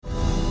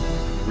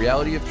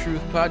Reality of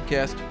Truth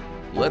podcast.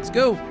 Let's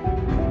go.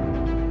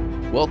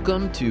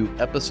 Welcome to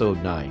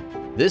episode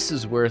 9. This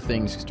is where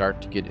things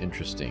start to get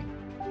interesting.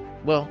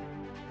 Well,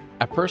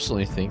 I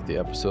personally think the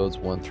episodes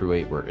 1 through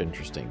 8 were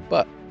interesting,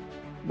 but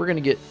we're going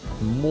to get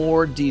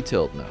more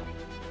detailed now.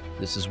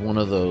 This is one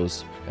of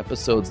those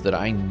episodes that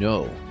I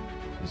know,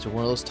 these are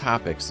one of those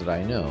topics that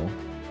I know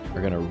are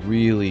going to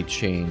really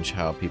change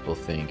how people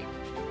think.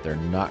 They're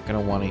not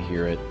going to want to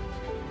hear it.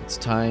 It's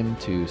time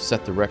to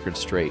set the record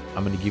straight.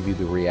 I'm going to give you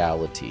the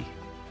reality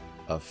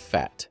of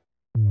fat.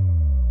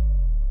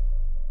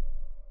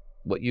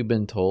 What you've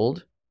been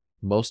told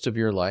most of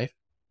your life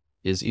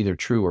is either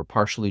true or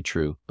partially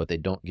true, but they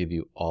don't give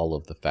you all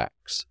of the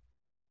facts.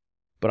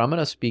 But I'm going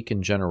to speak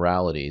in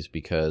generalities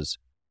because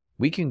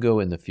we can go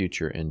in the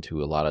future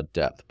into a lot of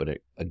depth.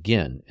 But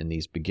again, in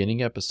these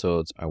beginning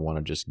episodes, I want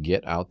to just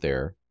get out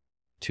there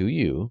to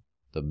you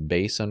the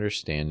base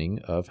understanding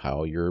of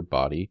how your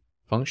body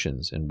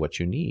functions and what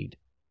you need,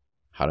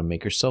 how to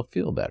make yourself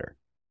feel better.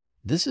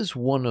 This is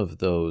one of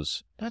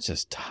those, not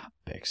just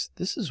topics,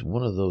 this is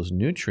one of those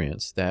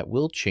nutrients that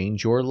will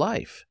change your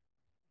life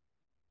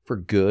for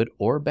good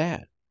or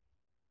bad.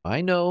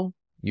 I know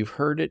you've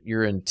heard it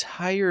your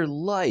entire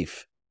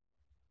life.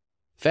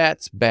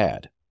 Fat's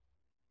bad.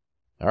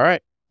 All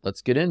right,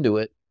 let's get into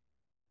it.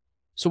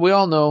 So we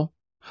all know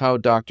how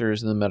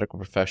doctors in the medical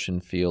profession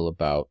feel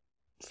about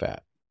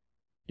fat.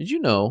 Did you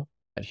know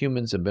that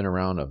humans have been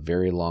around a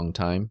very long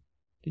time?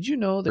 Did you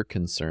know they're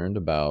concerned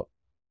about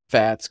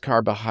fats,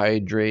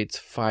 carbohydrates,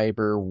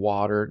 fiber,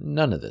 water,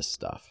 none of this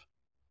stuff?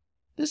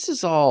 This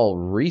is all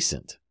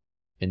recent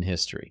in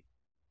history.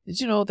 Did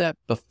you know that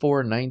before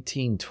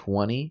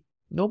 1920,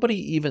 nobody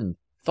even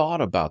thought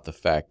about the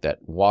fact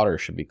that water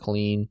should be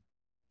clean,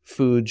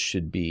 food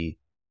should be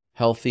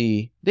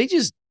healthy? They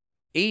just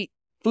ate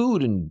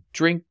food and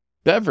drank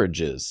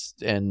beverages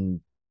and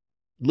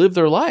lived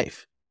their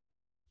life.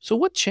 So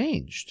what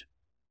changed?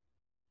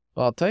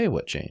 Well, I'll tell you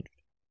what changed.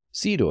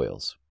 Seed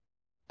oils.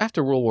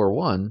 After World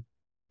War I,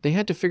 they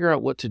had to figure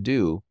out what to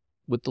do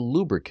with the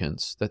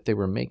lubricants that they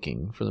were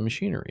making for the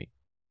machinery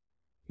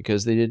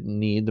because they didn't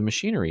need the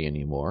machinery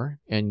anymore,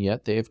 and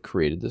yet they have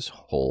created this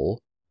whole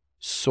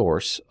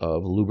source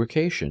of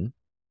lubrication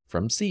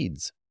from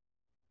seeds.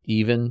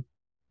 Even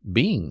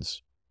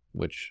beans,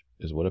 which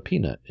is what a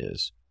peanut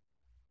is.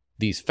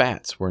 These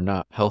fats were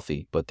not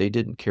healthy, but they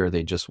didn't care.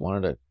 They just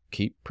wanted to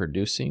keep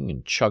producing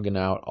and chugging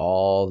out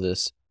all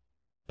this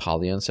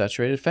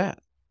polyunsaturated fat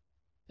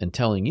and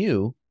telling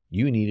you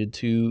needed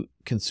to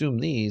consume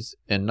these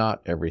and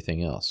not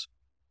everything else.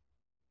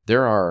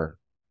 There are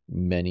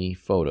many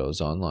photos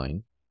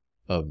online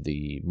of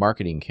the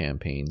marketing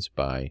campaigns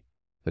by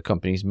the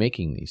companies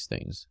making these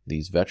things,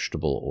 these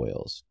vegetable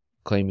oils,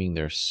 claiming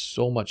they're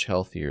so much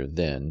healthier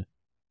than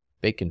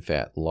bacon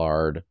fat,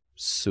 lard,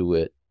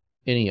 suet,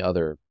 any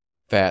other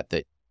fat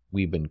that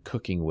we've been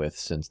cooking with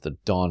since the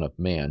dawn of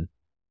man.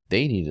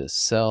 They need to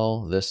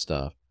sell this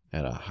stuff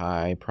at a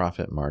high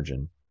profit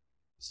margin.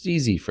 It's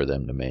easy for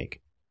them to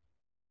make.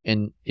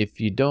 And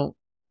if you don't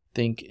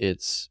think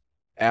it's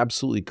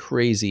absolutely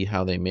crazy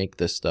how they make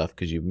this stuff,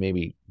 because you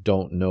maybe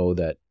don't know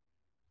that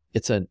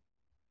it's a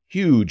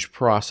huge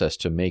process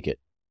to make it,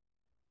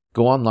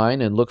 go online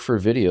and look for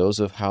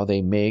videos of how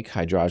they make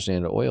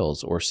hydrogenated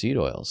oils or seed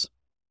oils.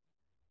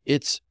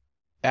 It's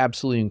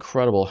absolutely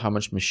incredible how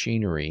much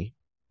machinery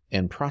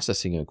and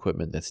processing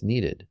equipment that's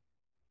needed.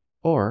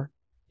 Or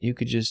you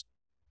could just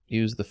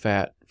use the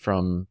fat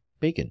from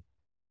bacon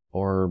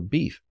or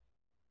beef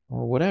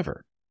or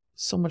whatever.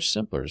 So much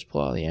simpler. Just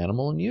pull out the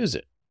animal and use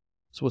it.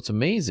 So what's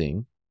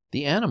amazing,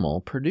 the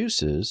animal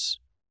produces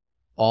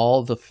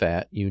all the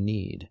fat you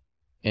need.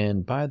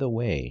 And by the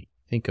way,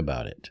 think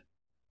about it.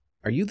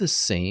 Are you the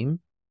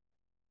same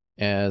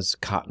as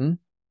cotton?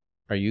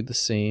 Are you the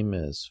same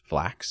as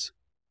flax?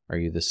 Are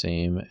you the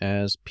same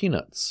as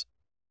peanuts?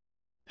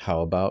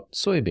 How about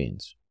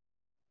soybeans?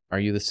 Are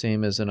you the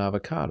same as an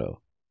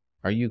avocado?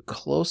 Are you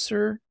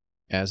closer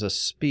as a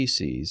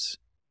species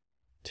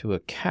to a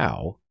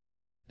cow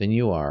than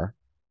you are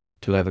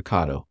to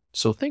avocado?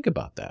 So think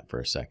about that for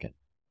a second.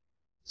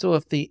 So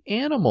if the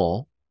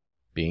animal,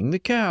 being the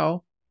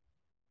cow,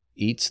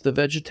 eats the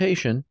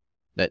vegetation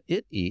that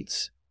it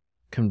eats,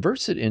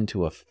 converts it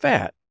into a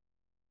fat,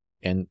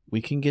 and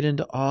we can get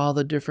into all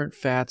the different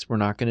fats. We're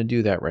not going to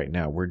do that right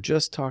now. We're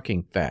just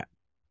talking fat.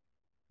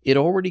 It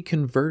already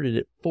converted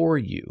it for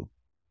you.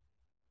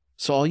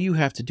 So all you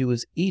have to do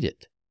is eat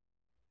it.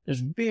 There's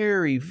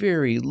very,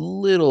 very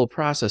little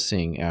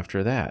processing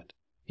after that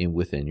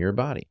within your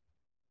body.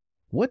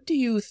 What do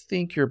you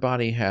think your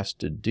body has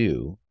to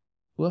do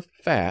with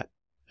fat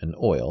and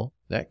oil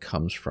that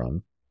comes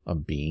from a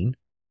bean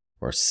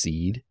or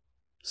seed,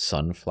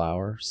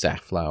 sunflower,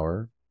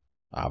 safflower,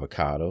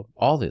 avocado,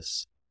 all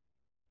this?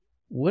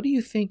 What do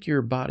you think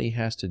your body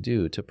has to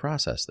do to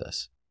process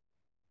this?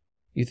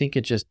 You think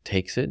it just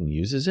takes it and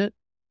uses it?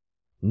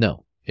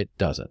 No, it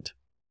doesn't.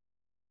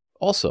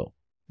 Also,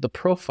 the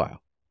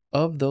profile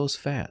of those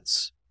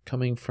fats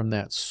coming from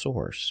that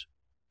source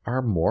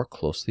are more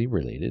closely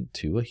related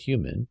to a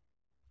human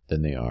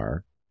than they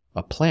are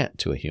a plant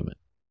to a human.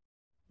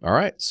 All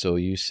right, so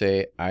you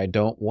say, I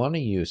don't want to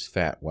use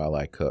fat while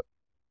I cook.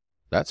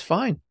 That's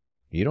fine.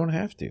 You don't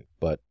have to,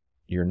 but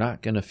you're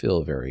not going to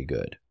feel very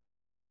good.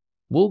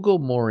 We'll go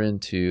more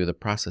into the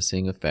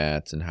processing of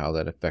fats and how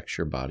that affects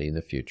your body in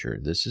the future.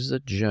 This is a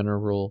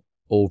general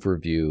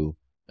overview,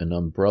 an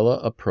umbrella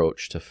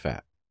approach to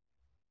fat.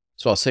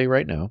 So I'll say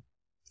right now,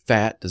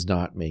 fat does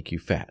not make you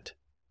fat.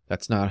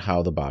 That's not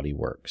how the body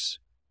works.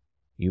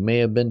 You may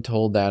have been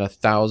told that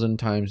 1,000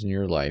 times in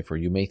your life, or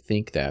you may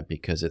think that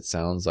because it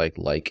sounds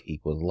like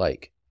equals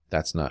like.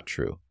 That's not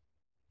true.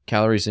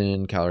 Calories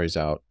in, calories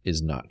out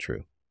is not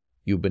true.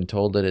 You've been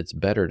told that it's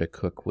better to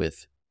cook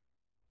with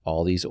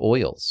all these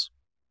oils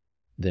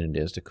than it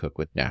is to cook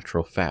with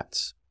natural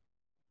fats.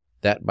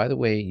 That, by the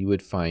way, you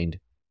would find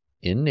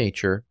in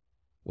nature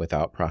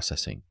without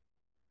processing.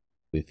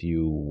 If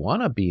you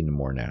want to be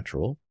more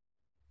natural,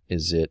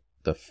 is it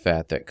the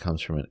fat that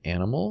comes from an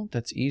animal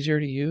that's easier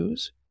to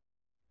use?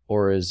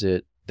 Or is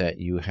it that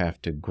you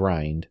have to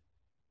grind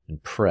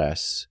and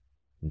press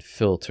and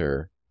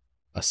filter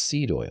a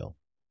seed oil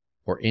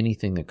or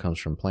anything that comes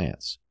from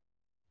plants?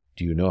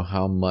 Do you know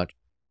how much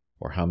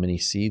or how many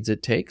seeds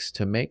it takes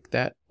to make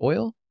that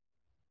oil?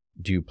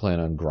 Do you plan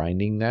on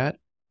grinding that,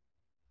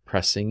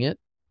 pressing it,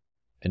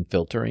 and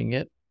filtering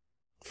it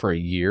for a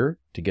year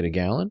to get a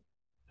gallon?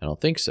 I don't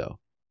think so.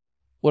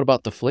 What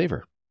about the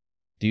flavor?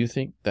 Do you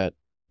think that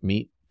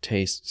meat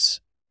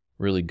tastes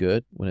really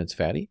good when it's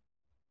fatty?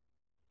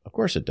 Of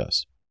course it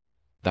does.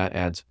 That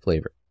adds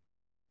flavor.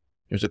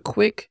 There's a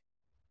quick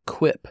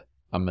quip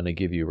I'm going to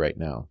give you right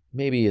now.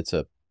 Maybe it's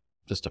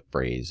just a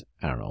phrase.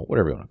 I don't know,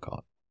 whatever you want to call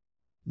it.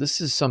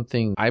 This is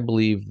something I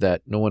believe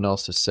that no one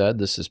else has said.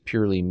 This is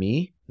purely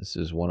me. This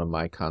is one of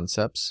my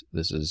concepts.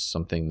 This is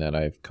something that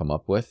I've come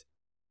up with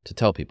to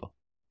tell people.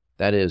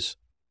 That is,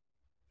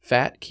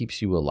 fat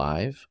keeps you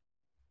alive,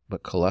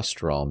 but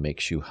cholesterol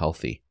makes you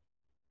healthy.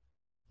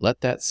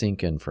 Let that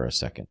sink in for a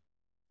second.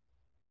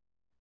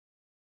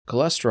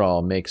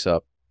 Cholesterol makes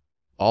up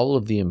all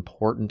of the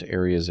important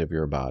areas of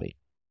your body.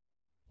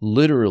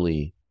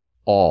 Literally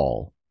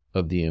all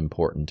of the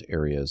important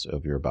areas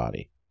of your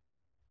body.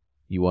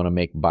 You want to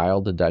make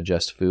bile to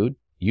digest food?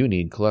 You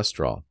need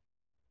cholesterol.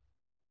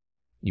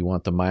 You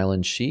want the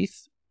myelin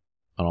sheath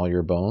on all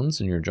your bones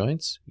and your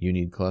joints? You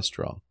need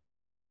cholesterol.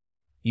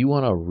 You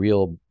want a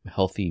real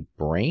healthy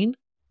brain?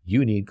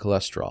 You need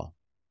cholesterol.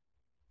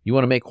 You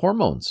want to make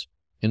hormones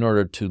in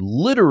order to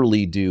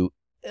literally do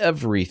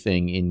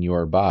everything in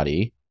your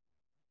body?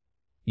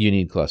 You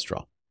need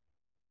cholesterol.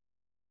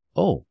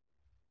 Oh,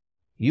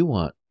 you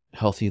want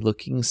healthy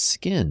looking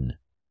skin?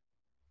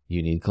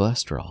 You need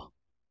cholesterol.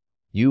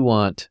 You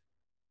want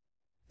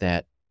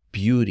that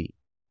beauty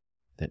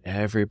that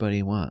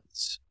everybody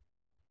wants.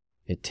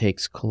 It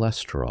takes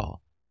cholesterol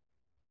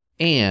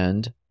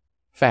and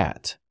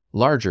fat,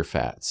 larger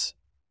fats.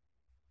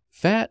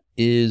 Fat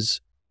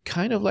is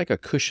kind of like a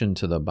cushion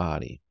to the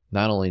body.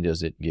 Not only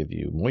does it give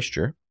you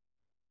moisture,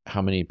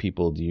 how many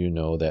people do you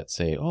know that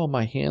say, oh,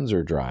 my hands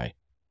are dry?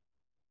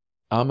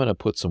 I'm going to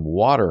put some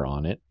water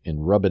on it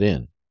and rub it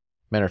in.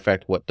 Matter of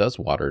fact, what does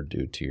water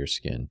do to your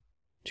skin?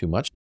 Too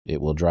much, it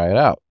will dry it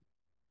out.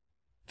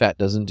 Fat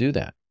doesn't do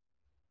that.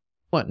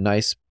 You want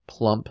nice,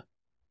 plump,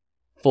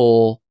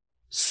 full,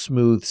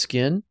 smooth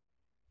skin,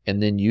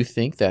 and then you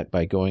think that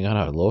by going on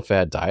a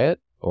low-fat diet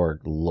or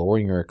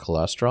lowering your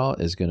cholesterol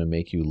is going to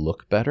make you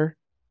look better?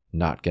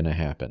 Not going to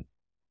happen.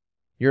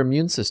 Your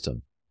immune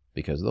system,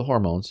 because of the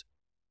hormones,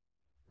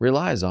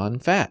 relies on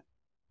fat,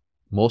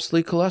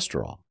 mostly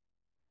cholesterol.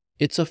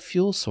 It's a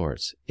fuel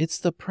source. It's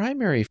the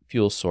primary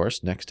fuel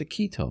source next to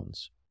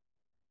ketones.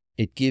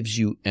 It gives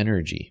you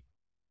energy.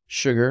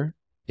 Sugar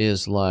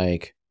is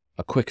like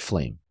a quick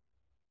flame.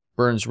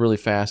 Burns really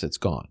fast, it's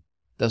gone.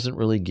 Doesn't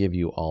really give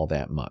you all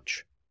that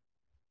much.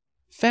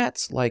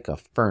 Fat's like a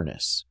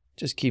furnace.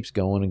 Just keeps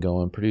going and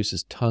going,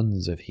 produces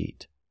tons of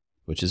heat,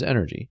 which is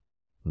energy.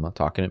 I'm not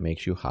talking it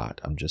makes you hot.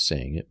 I'm just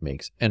saying it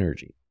makes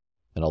energy,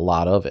 and a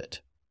lot of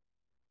it.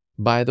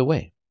 By the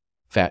way,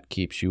 fat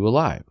keeps you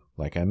alive,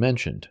 like I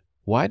mentioned.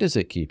 Why does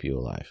it keep you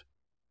alive?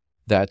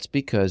 That's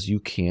because you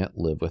can't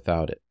live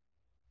without it.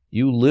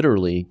 You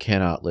literally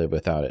cannot live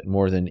without it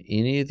more than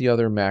any of the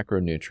other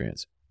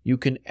macronutrients. You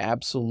can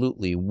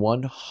absolutely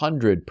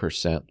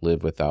 100%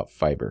 live without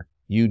fiber.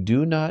 You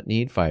do not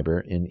need fiber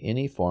in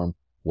any form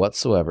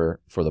whatsoever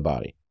for the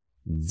body.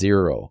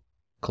 Zero.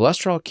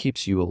 Cholesterol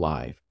keeps you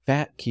alive.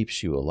 Fat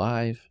keeps you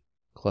alive.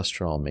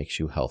 Cholesterol makes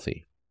you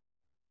healthy.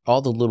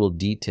 All the little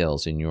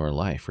details in your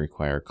life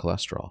require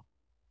cholesterol.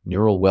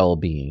 Neural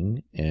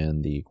well-being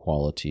and the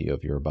quality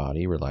of your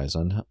body relies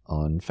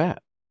on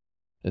fat.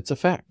 It's a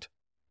fact.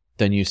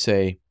 Then you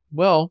say,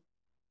 well,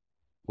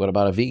 what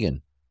about a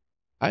vegan?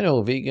 I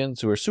know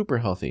vegans who are super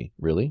healthy.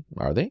 Really?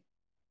 Are they?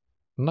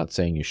 I'm not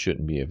saying you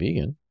shouldn't be a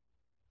vegan.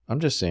 I'm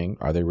just saying,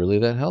 are they really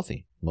that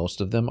healthy?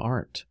 Most of them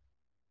aren't.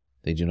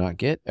 They do not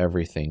get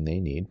everything they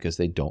need because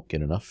they don't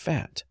get enough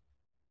fat.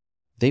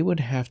 They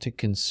would have to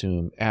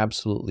consume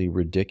absolutely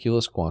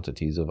ridiculous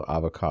quantities of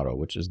avocado,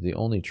 which is the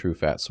only true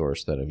fat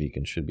source that a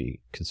vegan should be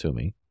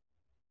consuming,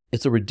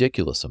 It's a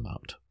ridiculous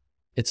amount.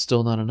 It's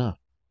still not enough.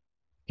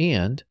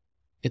 And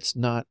it's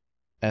not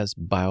as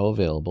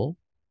bioavailable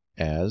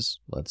as,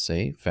 let's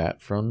say,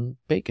 fat from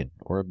bacon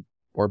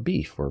or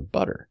beef or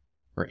butter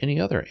or any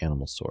other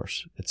animal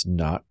source. It's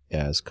not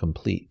as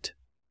complete.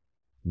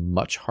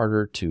 Much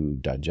harder to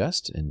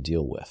digest and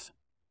deal with.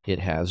 It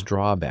has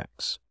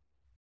drawbacks.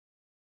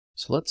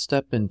 So let's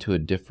step into a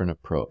different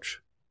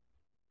approach.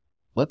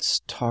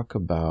 Let's talk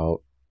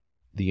about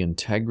the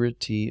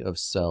integrity of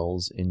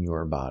cells in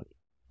your body.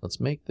 Let's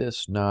make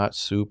this not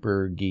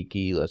super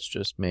geeky. Let's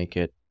just make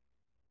it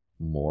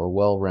more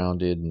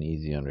well-rounded and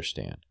easy to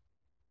understand.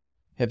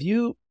 Have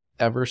you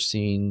ever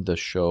seen the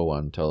show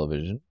on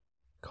television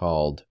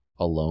called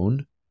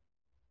Alone?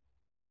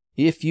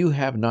 If you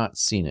have not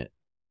seen it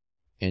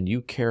and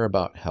you care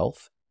about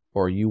health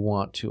or you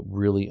want to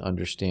really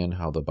understand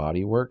how the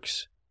body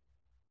works,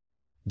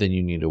 then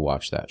you need to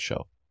watch that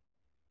show.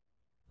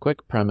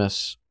 Quick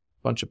premise,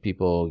 a bunch of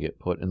people get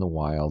put in the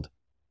wild.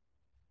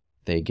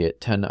 They get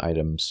 10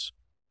 items.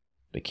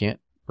 They can't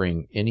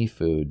bring any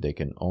food. They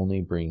can only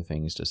bring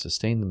things to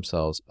sustain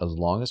themselves as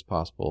long as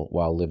possible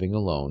while living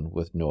alone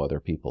with no other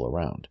people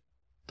around.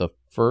 The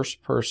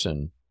first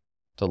person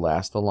to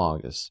last the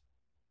longest,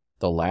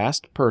 the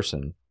last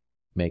person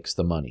makes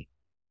the money.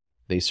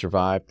 They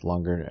survived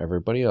longer than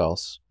everybody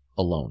else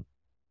alone.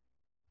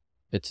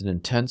 It's an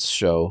intense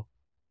show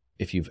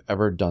if you've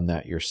ever done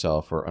that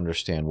yourself or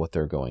understand what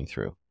they're going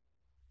through.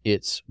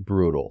 It's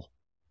brutal.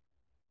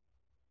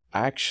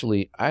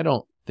 Actually, I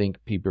don't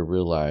think people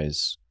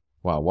realize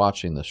while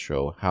watching this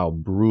show how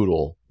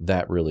brutal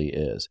that really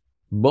is.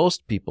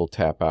 Most people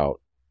tap out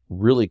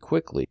really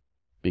quickly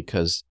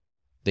because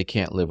they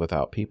can't live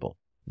without people.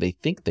 They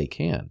think they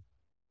can,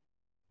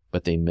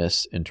 but they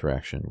miss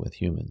interaction with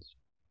humans.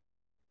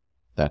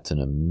 That's an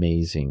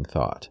amazing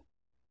thought.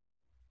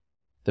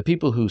 The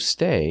people who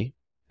stay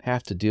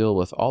have to deal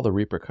with all the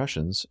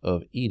repercussions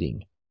of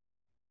eating.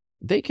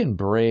 They can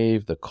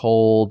brave the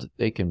cold,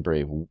 they can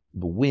brave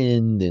the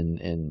wind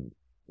and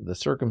the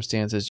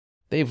circumstances.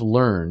 They've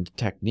learned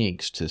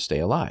techniques to stay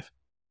alive,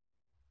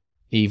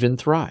 even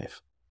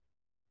thrive.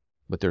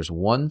 But there's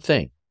one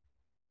thing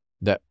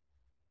that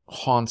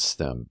haunts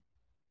them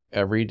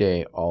every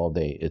day, all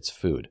day. It's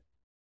food.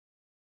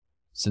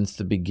 Since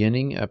the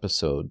beginning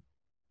episode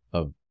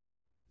of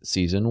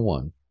season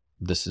 1,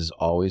 this has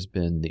always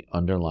been the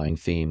underlying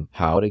theme,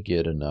 how to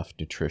get enough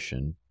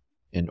nutrition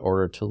in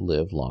order to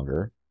live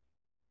longer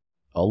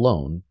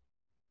alone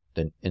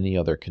than any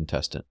other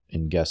contestant.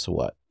 And guess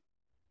what?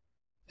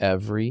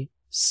 Every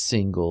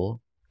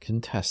single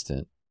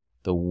contestant,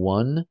 the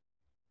one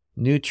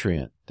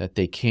nutrient that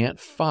they can't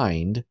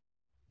find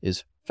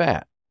is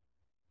fat.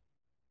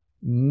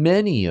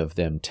 Many of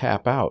them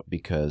tap out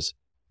because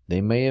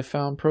they may have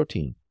found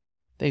protein.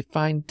 They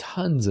find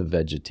tons of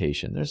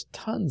vegetation. There's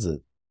tons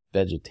of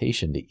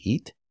vegetation to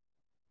eat.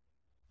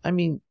 I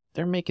mean,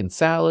 they're making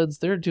salads.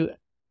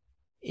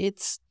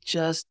 It's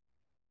just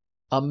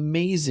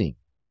amazing.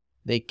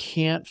 They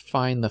can't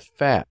find the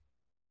fat.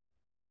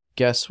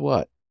 Guess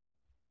what?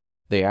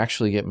 They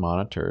actually get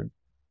monitored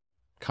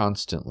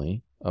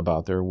constantly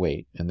about their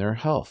weight and their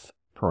health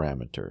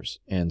parameters.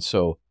 And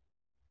so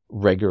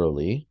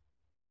regularly,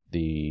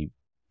 the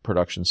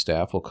production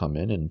staff will come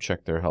in and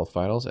check their health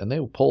vitals, and they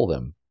will pull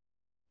them.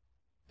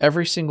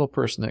 Every single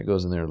person that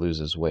goes in there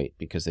loses weight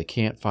because they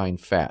can't find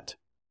fat.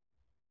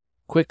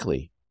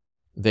 Quickly,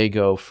 they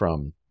go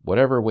from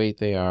whatever weight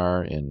they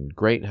are in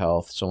great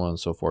health, so on and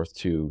so forth,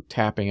 to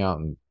tapping out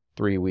in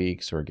 3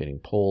 weeks or getting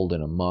pulled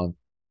in a month.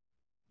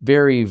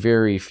 Very,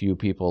 very few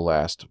people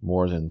last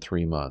more than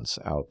 3 months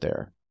out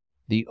there.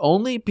 The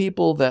only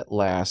people that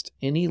last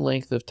any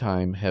length of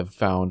time have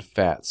found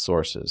fat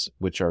sources,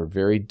 which are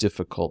very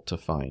difficult to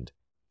find.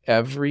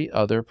 Every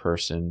other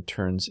person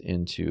turns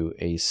into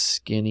a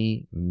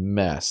skinny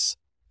mess.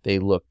 They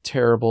look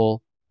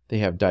terrible. They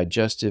have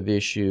digestive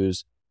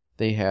issues.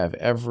 They have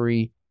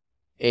every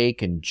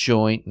ache and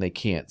joint, and they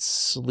can't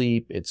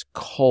sleep. It's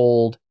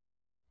cold.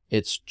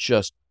 It's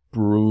just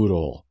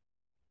brutal.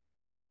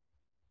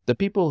 The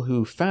people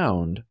who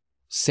found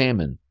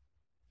salmon,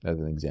 as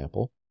an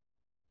example,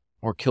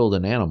 or killed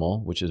an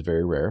animal, which is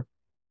very rare,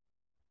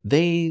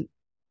 they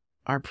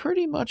are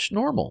pretty much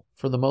normal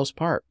for the most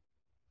part.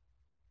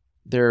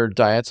 Their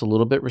diet's a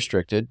little bit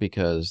restricted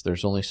because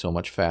there's only so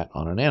much fat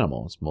on an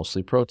animal. It's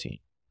mostly protein.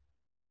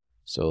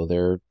 So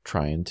they're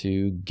trying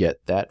to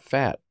get that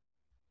fat.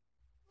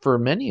 For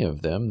many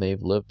of them,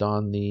 they've lived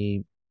on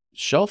the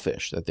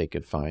shellfish that they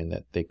could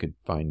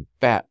find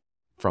fat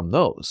from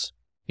those.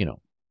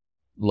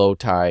 Low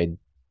tide,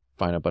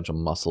 find a bunch of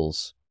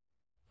mussels,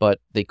 but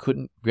they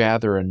couldn't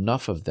gather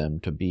enough of them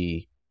to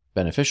be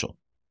beneficial.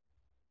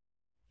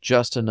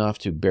 Just enough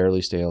to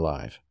barely stay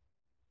alive.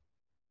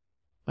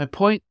 My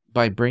point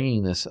by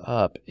bringing this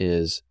up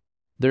is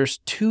there's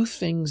 2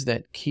 things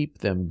that keep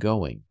them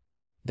going.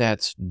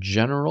 That's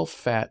general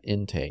fat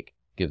intake,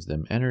 gives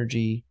them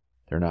energy.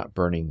 They're not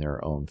burning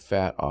their own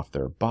fat off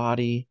their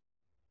body,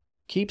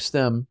 keeps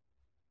them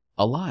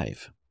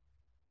alive.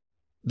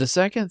 The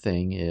second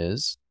thing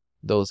is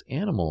those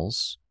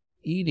animals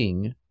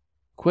eating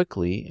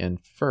quickly and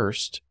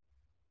first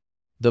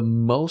the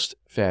most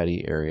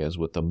fatty areas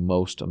with the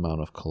most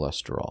amount of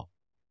cholesterol.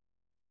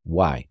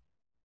 Why?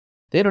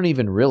 They don't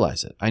even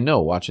realize it. I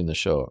know, watching the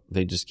show,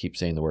 they just keep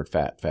saying the word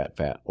fat, fat,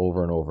 fat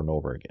over and over and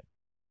over again.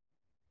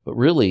 But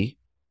really,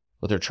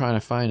 what they're trying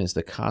to find is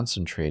the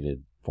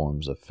concentrated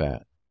forms of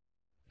fat,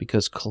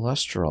 because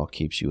cholesterol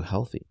keeps you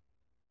healthy.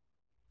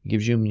 It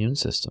gives you an immune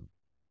system.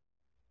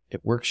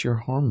 It works your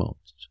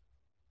hormones.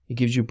 It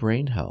gives you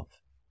brain health.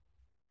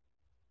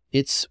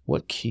 It's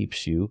what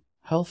keeps you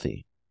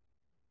healthy.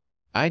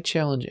 I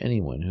challenge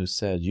anyone who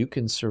says you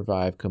can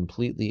survive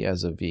completely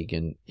as a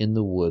vegan in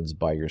the woods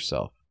by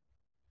yourself.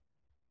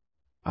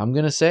 I'm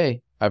going to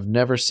say, I've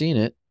never seen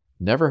it,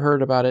 never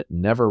heard about it,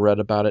 never read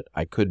about it.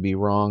 I could be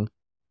wrong.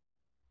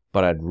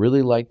 But I'd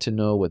really like to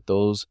know what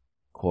those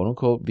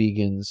quote-unquote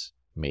vegans,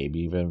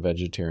 maybe even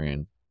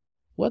vegetarian,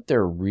 what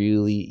they're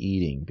really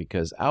eating.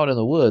 Because out in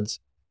the woods,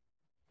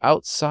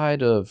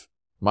 outside of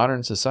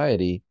modern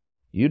society,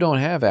 you don't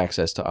have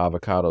access to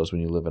avocados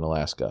when you live in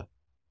Alaska.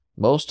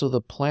 Most of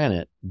the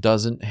planet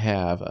doesn't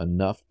have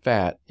enough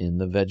fat in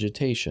the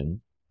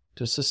vegetation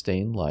to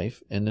sustain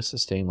life, and to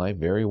sustain life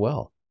very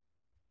well.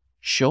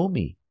 Show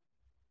me.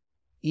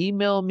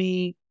 Email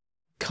me,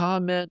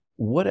 comment,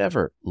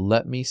 whatever.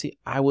 Let me see.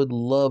 I would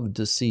love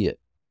to see it.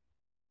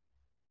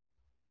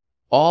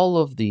 All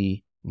of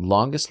the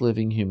longest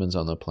living humans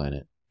on the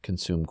planet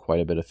consume quite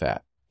a bit of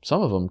fat.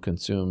 Some of them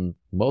consume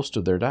most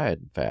of their diet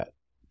in fat,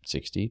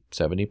 60,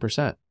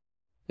 70%.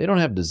 They don't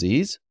have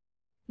disease.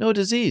 No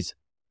disease.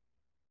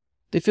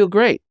 They feel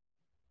great.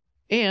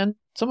 And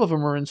some of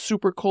them are in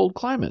super cold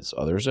climates,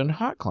 others in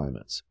hot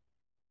climates.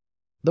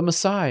 The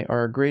Maasai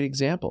are a great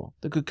example.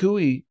 The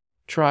Kukui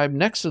tribe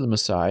next to the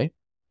Maasai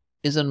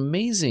is an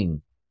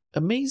amazing,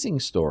 amazing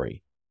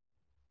story.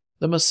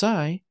 The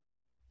Maasai,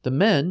 the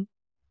men,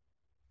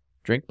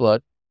 drink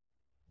blood,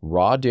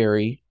 raw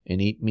dairy,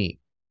 and eat meat.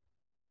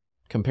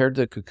 Compared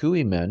to the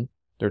Kukui men,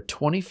 they're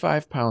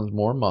 25 pounds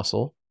more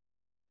muscle.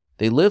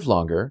 They live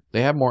longer,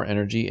 they have more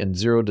energy, and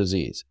zero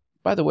disease.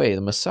 By the way,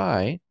 the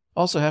Maasai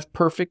also have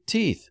perfect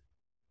teeth.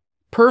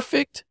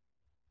 Perfect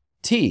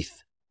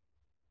teeth.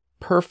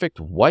 Perfect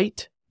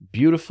white,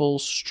 beautiful,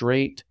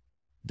 straight.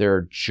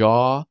 Their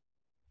jaw,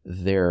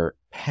 their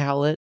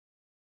palate,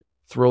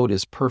 throat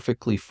is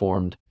perfectly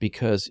formed,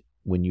 because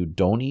when you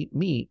don't eat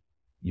meat,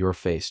 your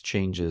face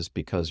changes,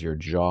 because your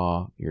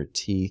jaw, your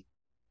teeth,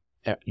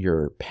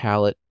 your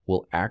palate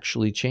will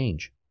actually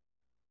change.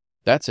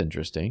 That's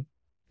interesting.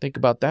 Think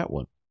about that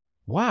one.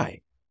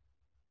 Why?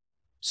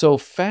 So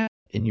fat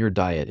in your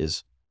diet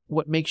is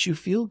what makes you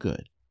feel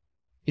good.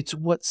 It's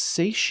what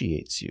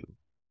satiates you,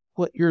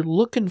 what you're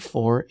looking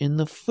for in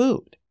the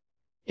food.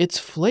 It's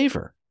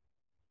flavor.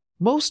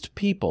 Most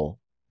people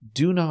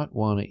do not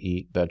want to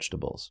eat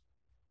vegetables.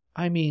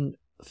 I mean,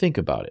 think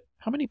about it.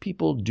 How many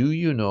people do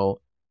you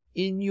know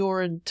in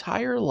your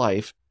entire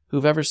life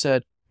who've ever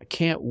said, I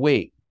can't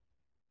wait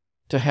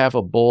to have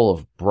a bowl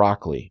of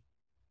broccoli?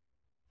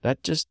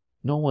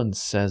 No one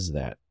says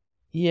that.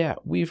 Yeah,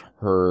 we've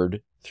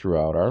heard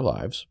throughout our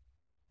lives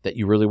that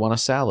you really want a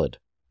salad.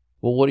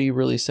 Well, what are you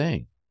really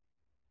saying?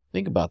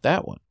 Think about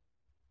that one.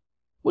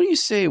 What do you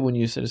say when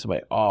you say to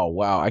somebody, oh,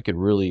 wow, I could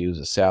really use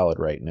a salad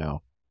right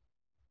now?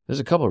 There's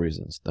a couple of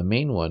reasons. The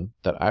main one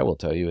that I will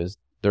tell you is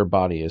their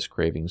body is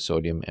craving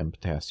sodium and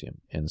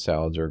potassium, and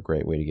salads are a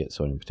great way to get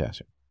sodium and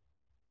potassium.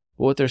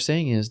 But what they're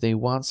saying is they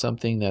want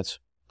something that's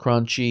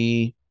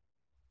crunchy,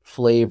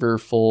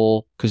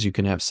 flavorful, because you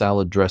can have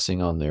salad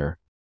dressing on there.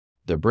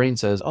 Their brain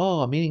says,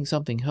 oh, I'm eating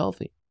something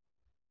healthy.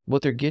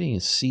 What they're getting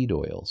is seed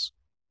oils,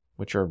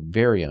 which are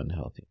very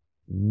unhealthy.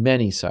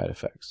 Many side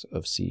effects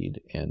of seed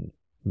and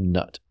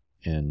nut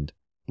and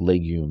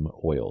legume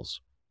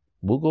oils.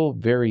 We'll go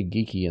very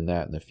geeky in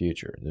that in the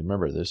future.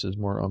 Remember, this is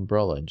more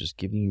umbrella and just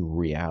giving you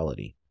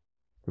reality.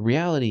 The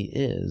reality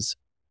is,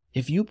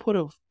 if you put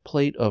a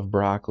plate of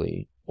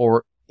broccoli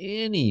or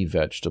any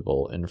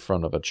vegetable in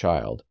front of a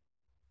child,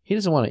 he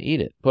doesn't want to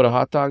eat it. Put a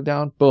hot dog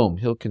down, boom,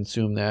 he'll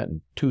consume that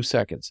in 2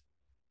 seconds.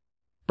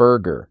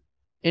 Burger,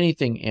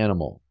 anything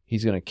animal,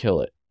 he's going to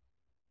kill it.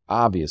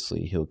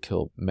 Obviously, he'll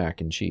kill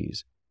mac and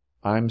cheese.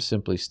 I'm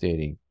simply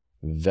stating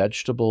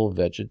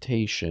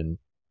vegetation,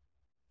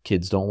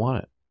 kids don't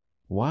want it.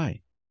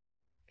 Why?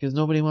 Because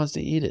nobody wants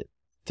to eat it.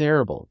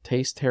 Terrible.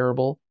 Tastes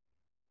terrible.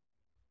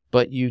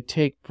 But you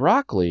take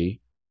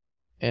broccoli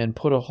and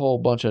put a whole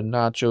bunch of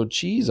nacho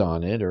cheese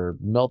on it, or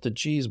melted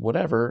cheese,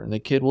 whatever, and the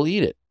kid will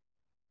eat it.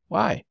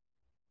 Why?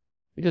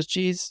 Because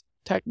cheese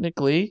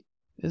technically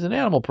is an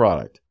animal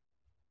product.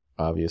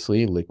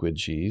 Obviously, liquid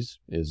cheese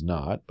is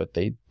not, but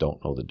they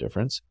don't know the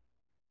difference.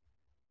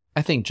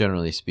 I think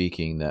generally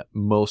speaking that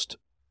most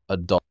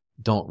adults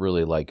don't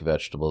really like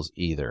vegetables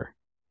either.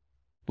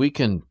 We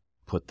can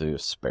put the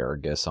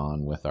asparagus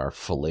on with our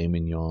filet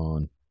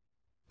mignon,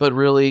 but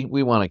really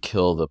we want to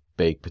kill the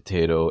baked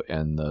potato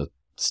and the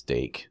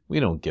steak.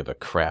 We don't give a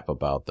crap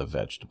about the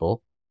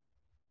vegetable.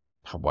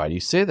 Why do you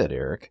say that,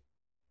 Eric?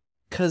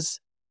 Because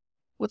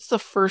what's the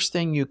first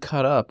thing you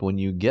cut up when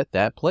you get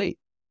that plate?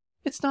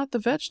 It's not the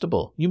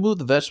vegetable. You move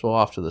the vegetable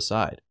off to the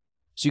side.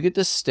 So you get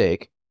this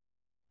steak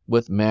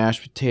with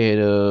mashed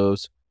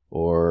potatoes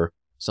or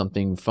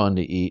something fun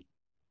to eat,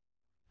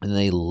 and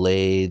they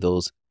lay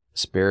those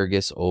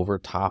asparagus over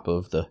top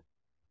of the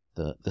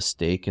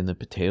steak and the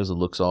potatoes. It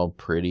looks all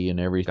pretty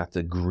and got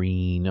the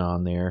green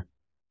on there.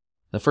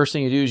 The first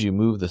thing you do is you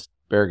move the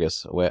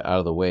asparagus out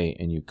of the way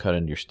and you cut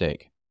into your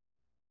steak.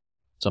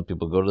 Some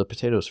people go to the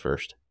potatoes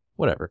first.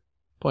 Whatever.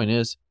 Point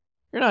is,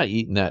 you're not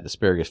eating that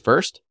asparagus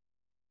first.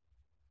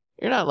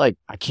 You're not like,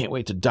 I can't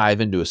wait to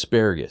dive into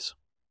asparagus.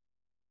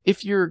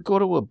 If you go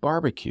to a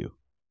barbecue,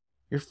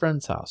 your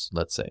friend's house,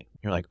 let's say,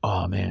 you're like,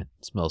 oh man,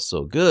 it smells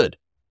so good.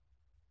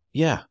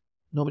 Yeah,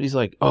 nobody's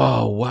like,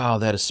 oh wow,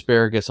 that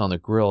asparagus on the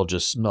grill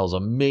just smells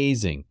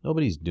amazing.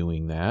 Nobody's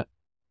doing that.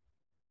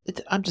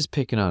 I'm just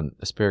picking on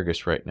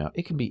asparagus right now.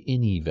 It can be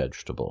any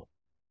vegetable.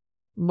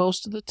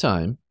 Most of the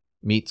time,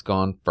 meat's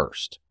gone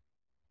first.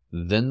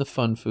 Then the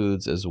fun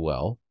foods as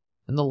well.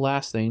 And the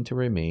last thing to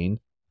remain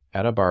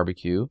at a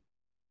barbecue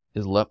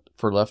is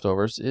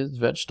leftovers is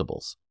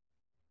vegetables.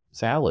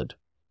 Salad.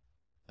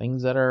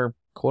 Things that are,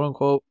 quote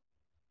unquote,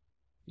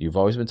 you've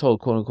always been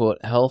told, quote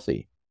unquote,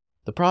 healthy.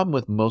 The problem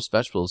with most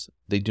vegetables,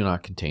 they do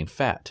not contain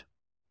fat.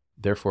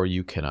 Therefore,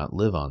 you cannot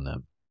live on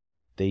them.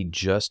 They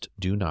just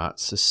do not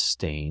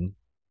sustain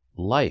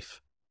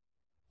life.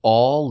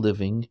 All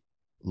living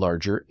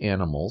larger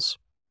animals,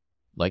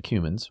 like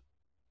humans,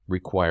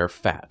 require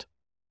fat.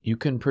 You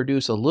can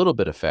produce a little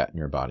bit of fat in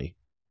your body,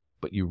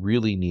 but you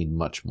really need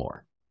much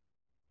more.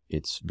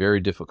 It's very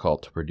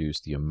difficult to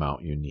produce the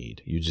amount you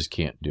need. You just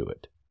can't do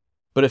it.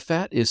 But if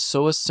fat is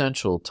so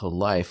essential to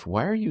life,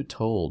 why are you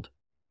told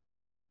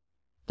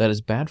that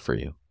is bad for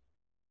you?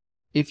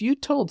 If you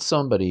told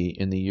somebody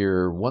in the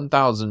year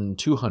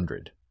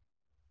 1200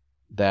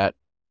 that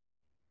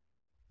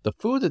the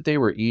food that they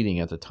were eating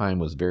at the time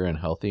was very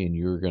unhealthy and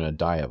you were going to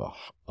die of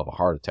a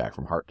heart attack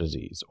from heart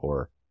disease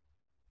or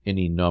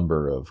any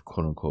number of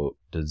quote-unquote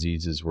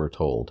diseases we're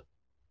told,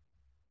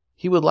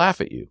 he would laugh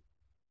at you.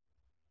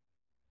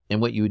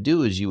 And what you would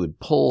do is you would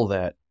pull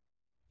that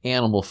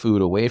animal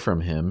food away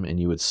from him and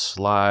you would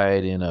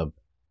slide in a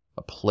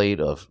plate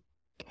of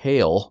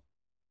kale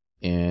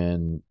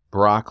and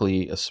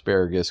broccoli,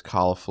 asparagus,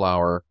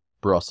 cauliflower,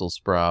 Brussels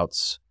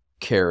sprouts,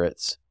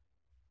 carrots.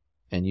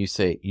 And you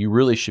say, you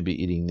really should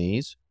be eating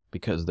these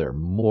because they're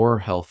more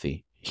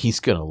healthy. He's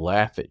going to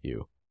laugh at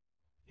you.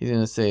 He's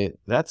going to say,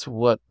 that's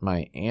what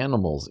my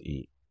animals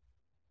eat.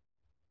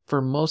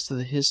 For most of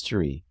the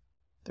history,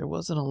 there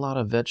wasn't a lot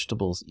of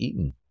vegetables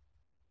eaten.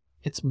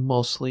 It's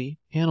mostly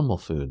animal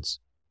foods.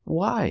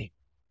 Why?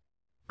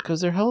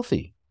 Because they're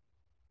healthy.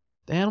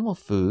 The animal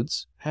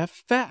foods have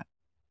fat,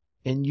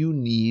 and you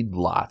need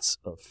lots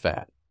of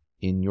fat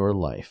in your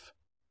life.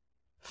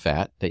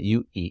 Fat that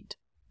you eat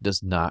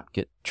does not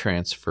get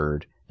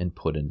transferred and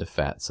put into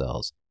fat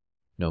cells.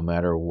 No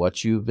matter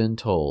what you've been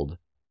told,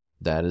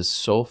 that is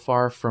so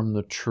far from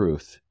the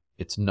truth,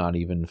 it's not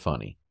even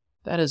funny.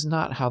 That is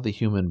not how the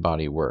human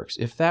body works.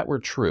 If that were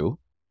true,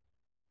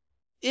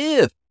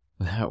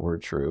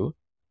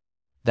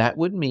 that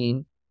would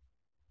mean,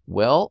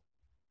 well,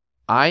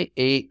 I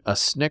ate a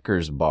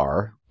Snickers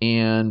bar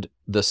and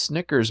the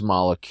Snickers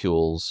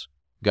molecules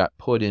got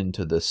put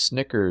into the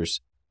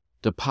Snickers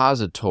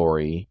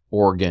depository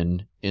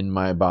organ in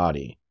my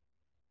body.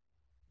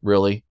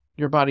 Really?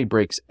 Your body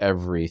breaks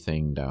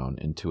everything down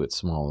into its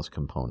smallest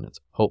components,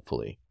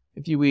 hopefully.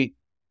 If you eat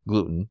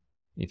gluten,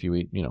 if you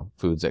eat,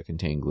 foods that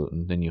contain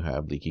gluten, then you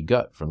have leaky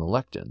gut from the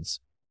lectins.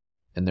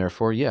 And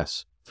therefore,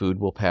 yes, food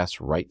will pass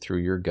right through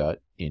your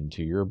gut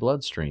into your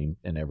bloodstream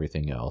and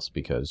everything else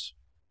because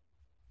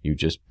you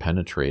just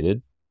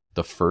penetrated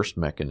the first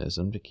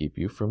mechanism to keep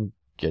you from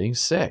getting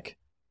sick.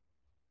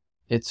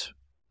 It's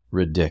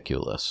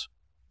ridiculous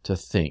to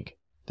think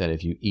that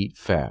if you eat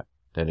fat,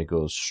 that it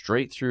goes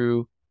straight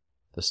through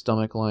the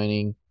stomach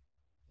lining,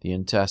 the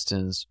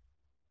intestines,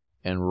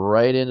 and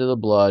right into the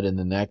blood, and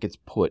then that gets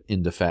put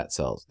into fat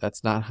cells.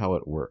 That's not how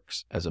it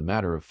works. As a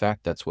matter of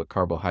fact, that's what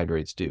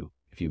carbohydrates do.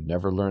 If you've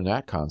never learned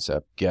that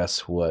concept,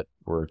 guess what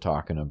we're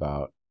talking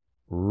about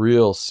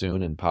real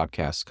soon in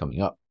podcasts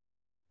coming up.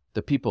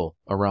 The people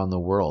around the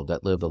world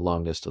that live the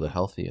longest or the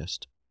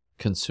healthiest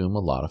consume a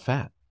lot of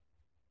fat,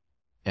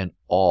 and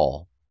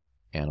all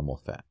animal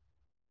fat.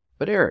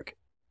 But Eric,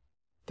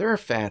 there are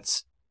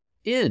fats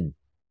in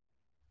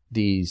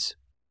these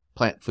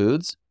plant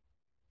foods,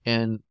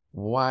 and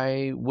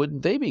why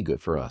wouldn't they be good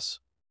for us?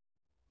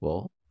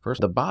 Well,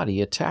 first, the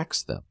body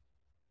attacks them.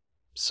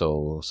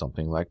 So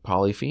something like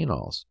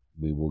polyphenols.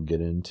 We will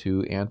get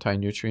into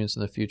anti-nutrients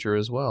in the future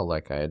as well,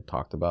 like I had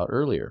talked about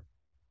earlier.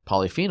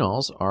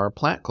 Polyphenols are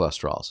plant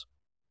cholesterols.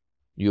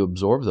 You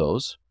absorb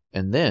those,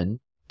 and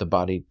then the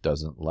body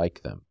doesn't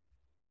like them.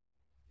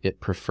 It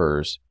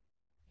prefers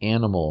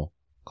animal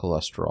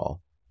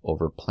cholesterol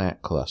over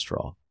plant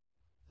cholesterol.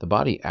 The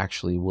body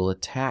actually will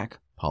attack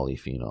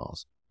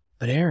polyphenols.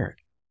 But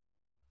Eric,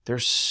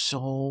 there's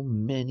so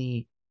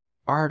many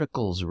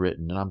articles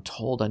written, and I'm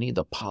told I need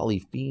the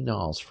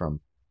polyphenols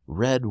from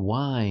red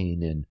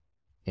wine and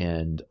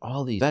and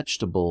all these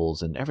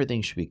vegetables and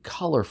everything should be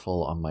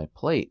colorful on my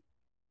plate.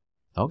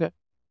 Okay.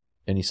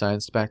 Any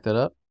science to back that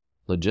up?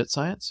 Legit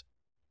science?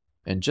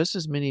 And just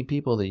as many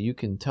people that you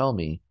can tell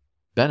me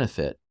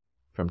benefit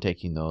from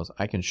taking those,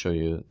 I can show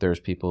you there's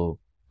people,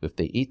 if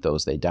they eat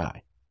those, they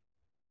die.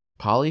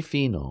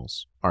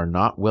 Polyphenols are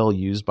not well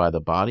used by the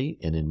body,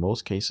 and in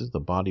most cases, the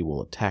body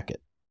will attack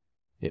it.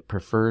 It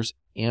prefers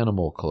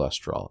animal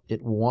cholesterol.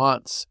 It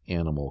wants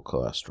animal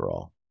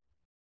cholesterol.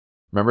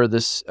 Remember,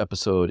 this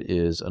episode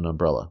is an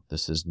umbrella.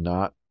 This is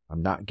not,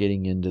 I'm not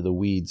getting into the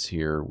weeds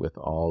here with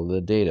all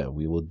the data.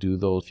 We will do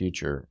those in the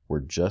future.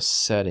 We're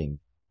just setting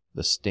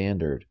the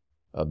standard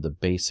of the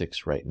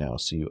basics right now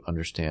so you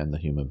understand the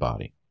human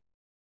body.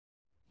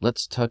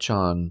 Let's touch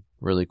on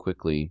really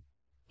quickly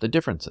the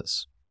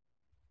differences.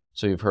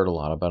 So you've heard a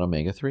lot about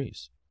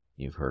omega-3s.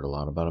 You've heard a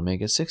lot about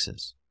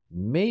omega-6s.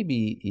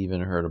 Maybe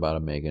even heard about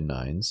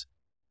omega-9s.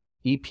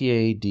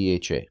 EPA,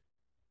 DHA.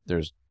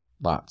 There's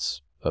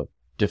lots of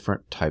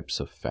different types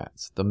of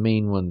fats. The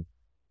main one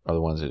are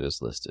the ones that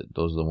is listed.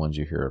 Those are the ones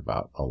you hear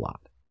about a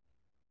lot.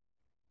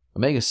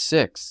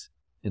 Omega-6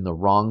 in the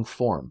wrong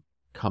form,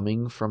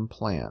 coming from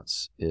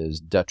plants, is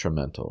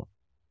detrimental.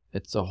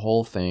 It's a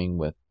whole thing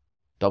with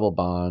double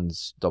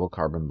bonds, double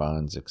carbon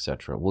bonds,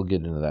 etc. We'll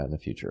get into that in the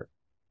future.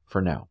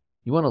 For now,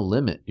 you want to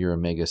limit your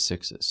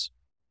omega-6s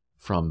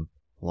from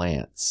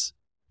plants,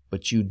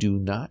 but you do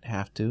not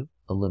have to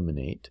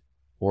eliminate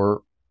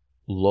or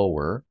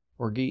lower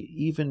or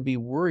even be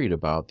worried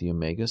about the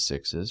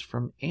omega-6s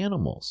from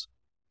animals.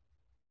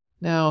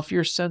 Now, if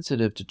you're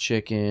sensitive to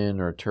chicken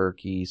or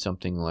turkey,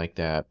 something like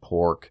that,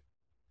 pork,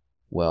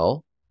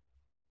 well,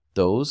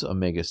 those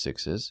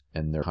omega-6s,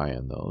 and they're high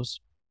on those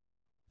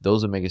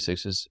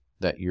omega-6s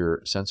that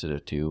you're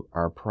sensitive to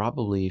are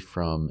probably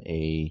from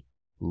a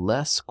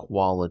less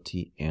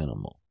quality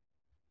animal.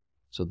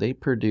 So they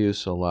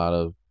produce a lot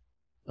of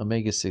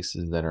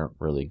omega-6s that aren't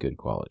really good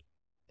quality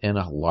and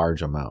a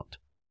large amount.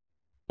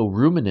 So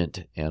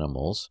ruminant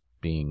animals,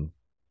 being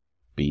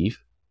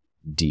beef,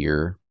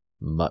 deer,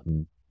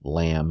 mutton,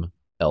 lamb,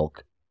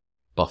 elk,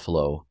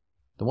 buffalo,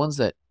 the ones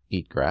that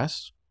eat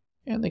grass,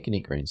 and they can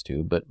eat grains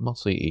too, but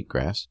mostly eat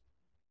grass,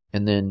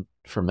 and then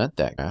ferment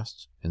that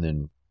grass, and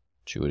then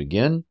chew it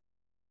again,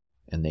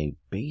 and they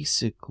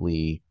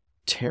basically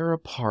tear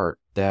apart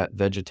that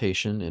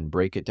vegetation and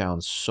break it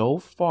down so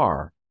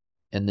far,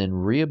 and then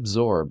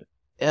reabsorb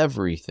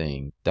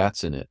everything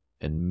that's in it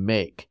and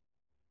make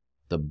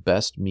the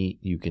best meat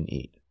you can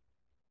eat.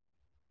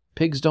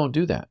 Pigs don't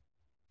do that.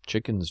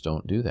 Chickens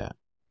don't do that.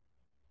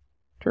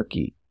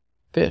 Turkey,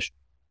 fish,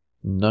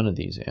 none of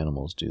these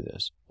animals do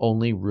this.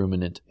 Only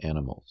ruminant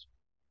animals.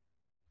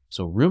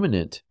 So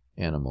ruminant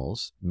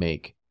animals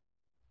make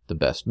the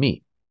best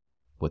meat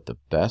with the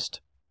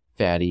best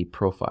fatty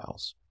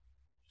profiles.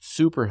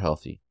 Super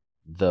healthy.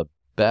 The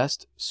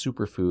best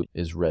superfood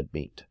is red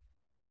meat.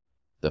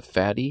 The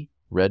fatty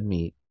red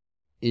meat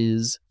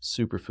is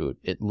superfood.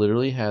 It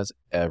literally has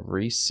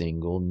every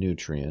single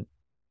nutrient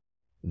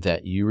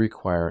that you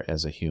require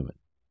as a human.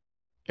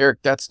 Eric,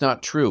 that's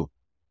not true.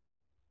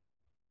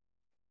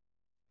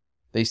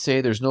 They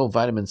say there's no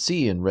vitamin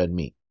C in red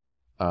meat.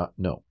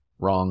 No,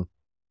 wrong.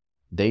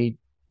 They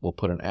will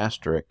put an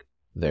asterisk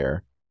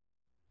there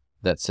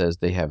that says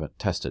they haven't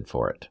tested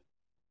for it.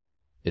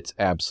 It's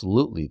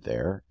absolutely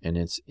there, and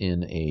it's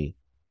in a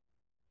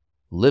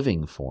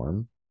living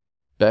form,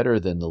 better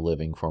than the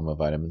living form of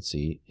vitamin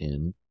C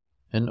in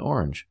an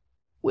orange,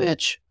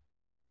 which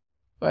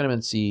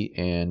vitamin C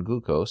and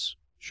glucose,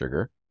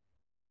 sugar,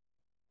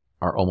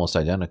 are almost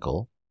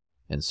identical,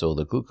 and so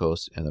the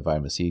glucose and the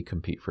vitamin C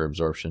compete for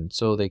absorption,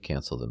 so they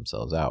cancel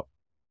themselves out.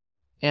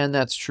 And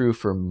that's true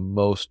for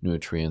most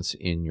nutrients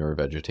in your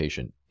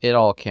vegetation. It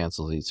all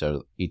cancels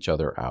each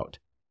other out.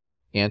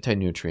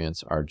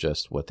 Anti-nutrients are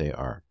just what they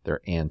are.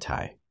 They're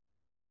anti.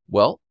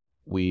 Well,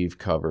 we've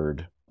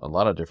covered a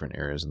lot of different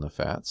areas in the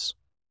fats.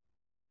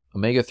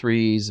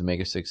 Omega-3s,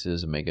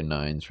 omega-6s,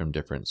 omega-9s from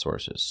different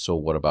sources. So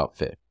what about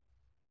fish?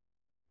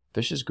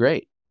 Fish is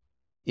great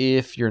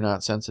if you're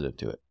not sensitive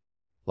to it.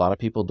 A lot of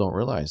people don't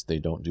realize they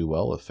don't do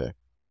well with fish.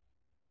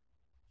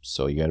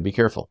 So you got to be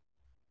careful.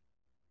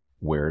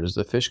 Where does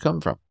the fish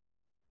come from?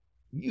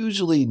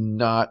 Usually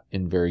not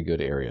in very good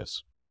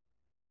areas.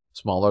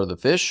 Smaller the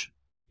fish,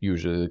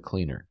 usually the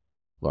cleaner.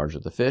 Larger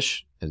the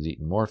fish, has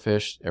eaten more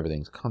fish,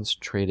 everything's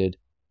concentrated.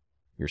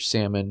 Your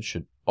salmon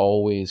should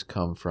always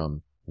come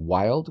from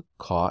wild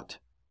caught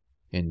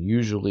and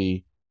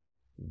usually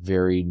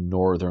very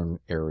northern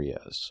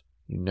areas.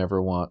 You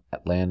never want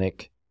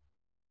Atlantic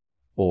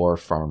or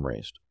farm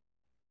raised.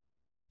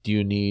 Do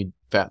you need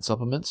fat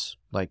supplements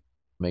like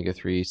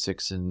omega-3,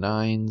 6, and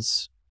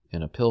 9s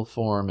in a pill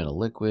form, in a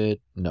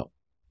liquid? No.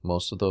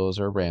 Most of those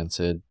are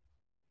rancid.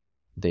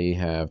 They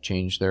have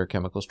changed their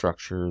chemical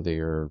structure. They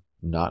are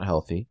not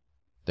healthy.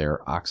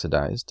 They're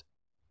oxidized.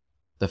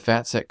 The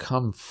fats that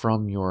come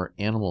from your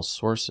animal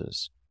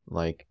sources,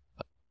 like,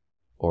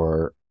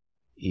 or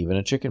even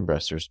a chicken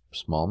breast, there's a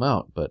small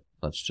amount, but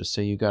let's just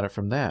say you got it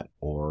from that,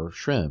 or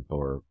shrimp,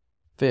 or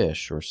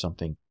fish, or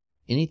something.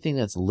 anything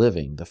that's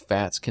living, the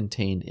fats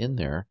contained in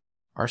there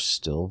are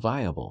still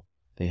viable.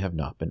 They have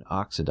not been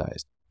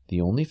oxidized.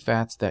 The only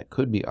fats that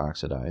could be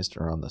oxidized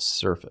are on the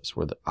surface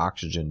where the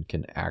oxygen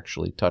can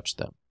actually touch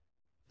them.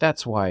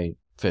 That's why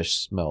fish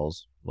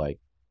smells like,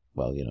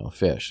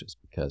 fish, is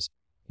because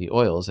the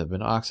oils have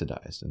been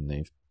oxidized and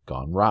they've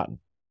gone rotten.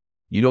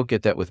 You don't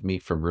get that with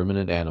meat from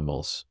ruminant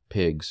animals,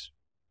 pigs,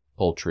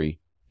 poultry,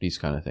 these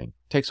kind of things.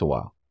 It takes a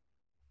while.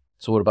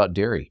 So what about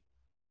dairy?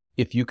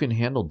 If you can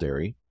handle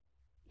dairy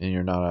and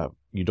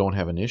you don't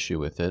have an issue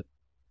with it,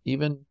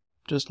 even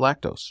just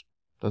lactose,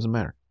 doesn't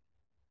matter.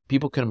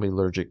 People can be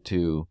allergic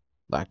to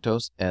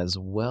lactose as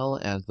well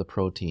as the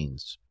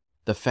proteins.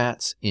 The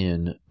fats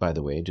by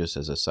the way, just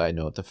as a side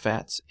note, the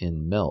fats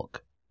in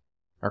milk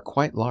are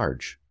quite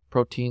large.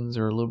 Proteins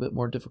are a little bit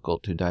more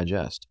difficult to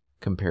digest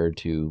compared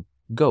to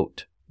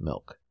goat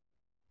milk.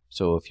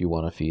 So if you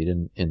want to feed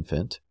an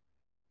infant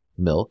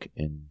milk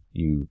and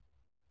you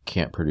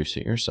can't produce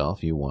it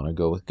yourself, you want to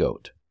go with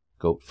goat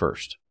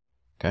first,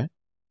 okay?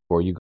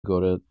 Before you go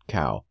to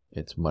cow,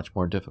 it's much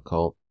more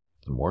difficult,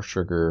 more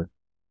sugar.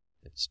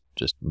 It's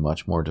just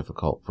much more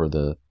difficult for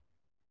the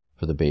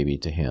baby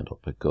to handle.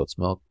 But goat's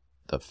milk,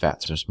 the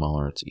fats are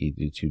smaller, it's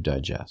easy to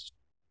digest.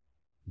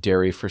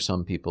 Dairy for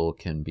some people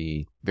can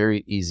be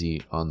very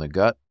easy on the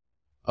gut,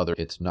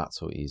 it's not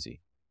so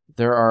easy.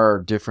 There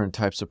are different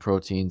types of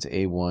proteins,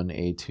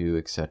 A1, A2,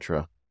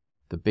 etc.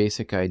 The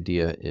basic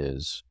idea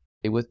is,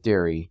 with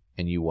dairy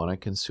and you want to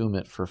consume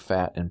it for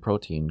fat and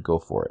protein, go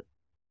for it.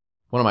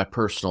 One of my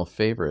personal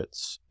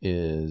favorites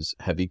is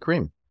heavy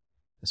cream,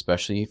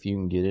 especially if you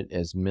can get it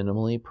as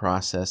minimally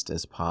processed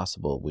as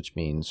possible, which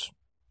means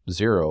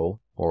 0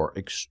 or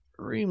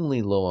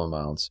extremely low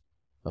amounts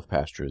of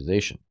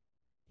pasteurization.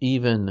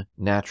 Even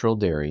natural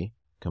dairy,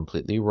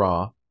 completely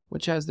raw,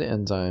 which has the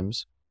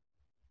enzymes,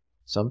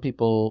 some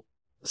people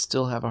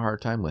still have a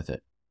hard time with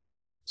it.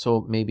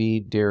 So maybe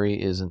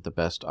dairy isn't the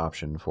best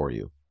option for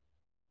you.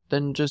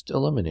 Then just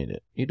eliminate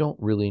it. You don't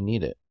really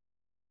need it.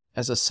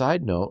 As a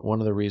side note, one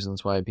of the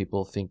reasons why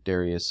people think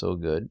dairy is so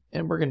good,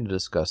 and we're going to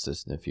discuss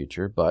this in the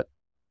future, but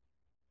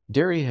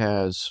dairy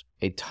has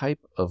a type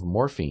of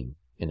morphine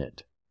in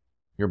it.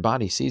 Your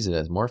body sees it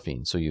as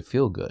morphine, so you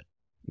feel good.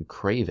 You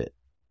crave it.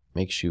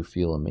 Makes you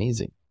feel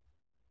amazing.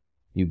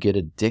 You get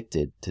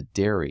addicted to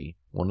dairy.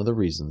 One of the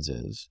reasons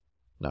is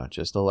not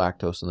just the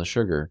lactose and the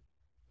sugar,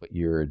 but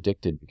you're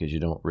addicted because you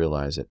don't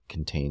realize it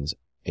contains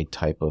a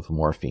type of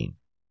morphine.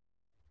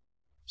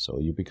 So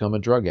you become a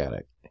drug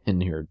addict,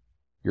 and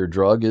your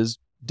drug is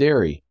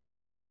dairy.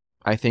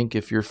 I think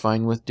if you're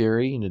fine with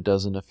dairy and it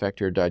doesn't affect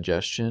your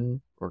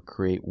digestion or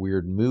create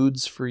weird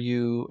moods for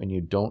you, and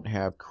you don't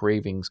have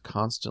cravings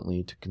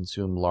constantly to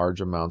consume large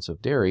amounts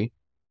of dairy,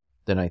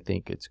 then I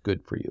think it's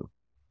good for you,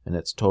 and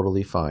it's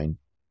totally fine.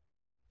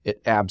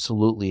 It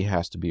absolutely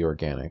has to be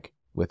organic,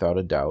 without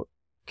a doubt.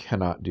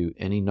 Cannot do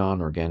any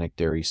non-organic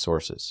dairy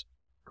sources.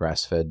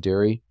 Grass-fed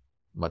dairy,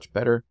 much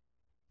better.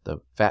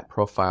 The fat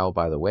profile,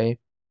 by the way,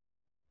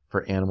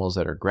 for animals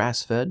that are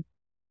grass-fed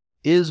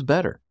is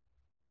better.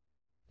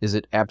 Is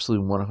it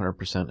absolutely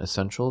 100%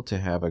 essential to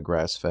have a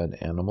grass-fed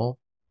animal?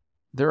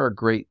 There are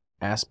great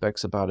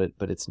aspects about it,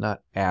 but it's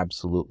not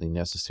absolutely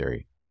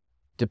necessary.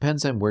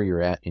 Depends on where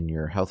you're at in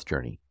your health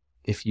journey.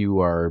 If you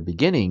are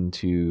beginning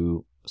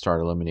to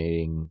start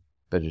eliminating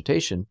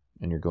vegetation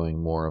and you're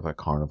going more of a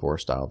carnivore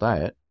style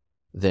diet,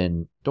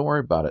 then don't worry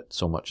about it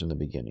so much in the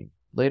beginning.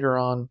 Later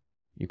on,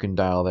 you can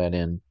dial that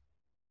in.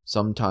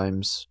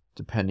 Sometimes,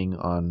 depending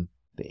on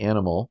the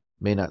animal,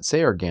 may not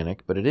say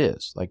organic, but it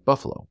is, like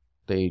buffalo.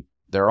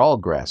 They're all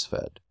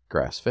grass-fed,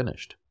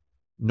 grass-finished.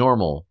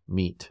 Normal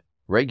meat,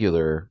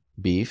 regular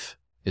beef,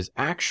 is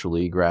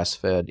actually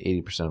grass-fed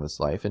 80% of its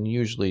life and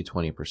usually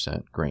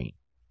 20% grain.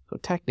 So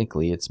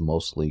technically, it's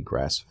mostly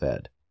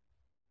grass-fed.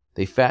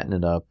 They fatten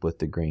it up with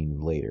the grain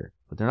later,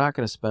 but they're not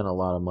going to spend a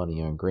lot of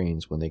money on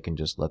grains when they can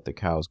just let the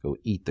cows go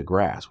eat the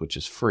grass, which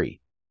is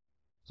free.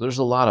 So there's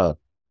a lot of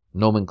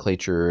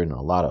nomenclature and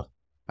a lot of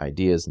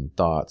ideas and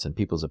thoughts and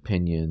people's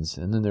opinions,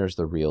 and then there's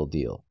the real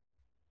deal.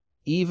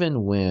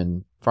 Even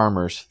when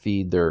farmers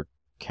feed their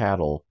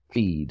cattle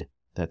feed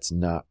that's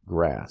not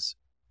grass,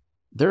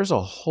 there's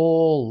a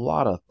whole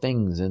lot of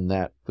things in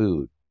that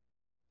food.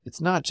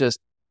 It's not just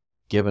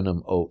giving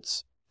them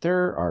oats.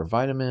 There are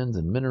vitamins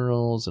and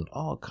minerals and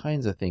all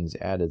kinds of things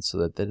added so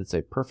that it's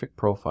a perfect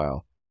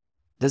profile.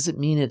 Does it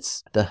mean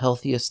it's the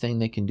healthiest thing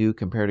they can do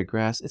compared to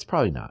grass? It's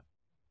probably not.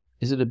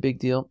 Is it a big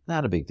deal?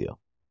 Not a big deal.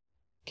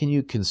 Can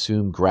you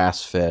consume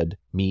grass-fed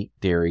meat,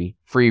 dairy,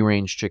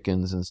 free-range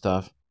chickens and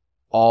stuff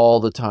all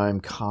the time,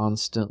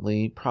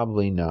 constantly?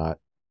 Probably not.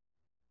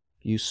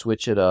 You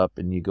switch it up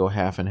and you go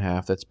half and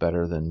half. That's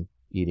better than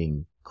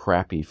eating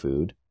crappy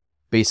food.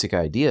 Basic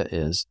idea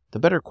is the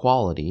better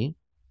quality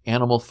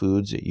animal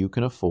foods that you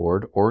can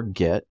afford or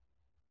get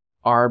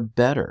are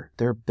better.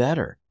 They're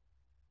better.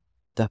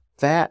 The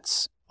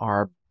fats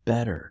are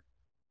better.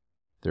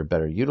 They're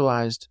better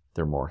utilized.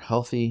 They're more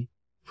healthy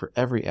for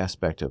every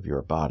aspect of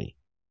your body.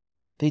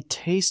 They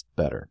taste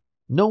better.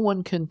 No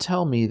one can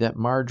tell me that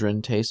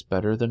margarine tastes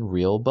better than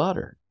real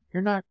butter.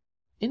 You're not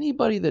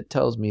Anybody that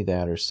tells me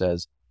that or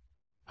says,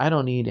 I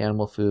don't eat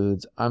animal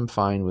foods, I'm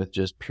fine with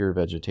just pure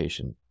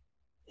vegetation.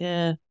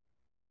 I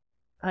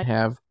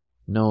have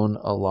known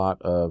a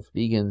lot of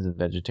vegans and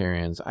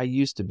vegetarians. I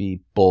used to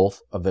be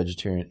both a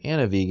vegetarian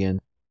and a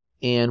vegan,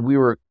 and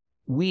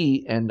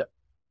we and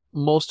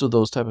most of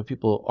those type of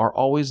people are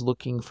always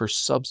looking for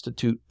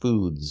substitute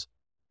foods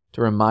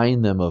to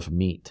remind them of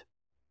meat.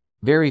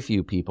 Very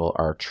few people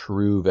are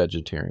true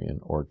vegetarian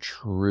or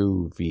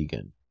true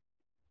vegan.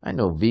 I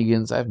know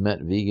vegans, I've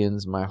met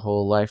vegans my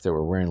whole life that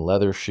were wearing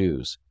leather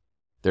shoes.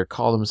 They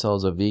call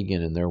themselves a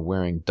vegan and they're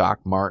wearing Doc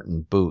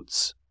Marten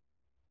boots.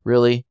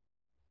 Really?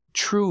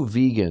 True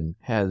vegan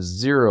has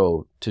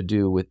zero to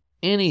do with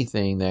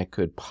anything that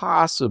could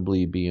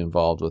possibly be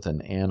involved with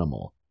an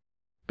animal.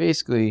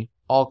 Basically,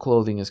 all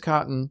clothing is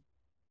cotton.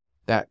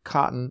 That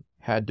cotton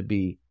had to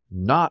be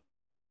not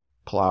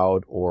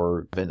plowed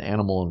or an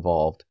animal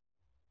involved.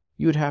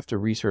 You would have to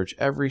research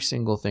every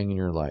single thing in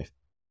your life.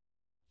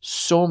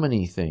 So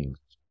many things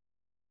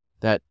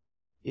that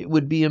it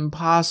would be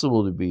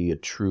impossible to be a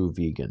true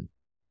vegan.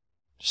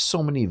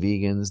 So many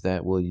vegans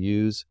that will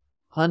use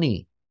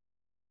honey.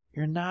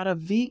 You're not a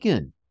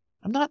vegan.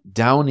 I'm not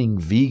downing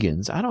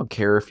vegans. I don't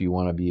care if you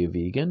want to be a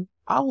vegan.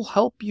 I'll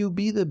help you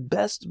be the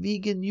best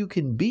vegan you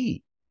can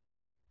be.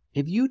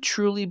 If you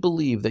truly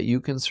believe that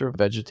you can serve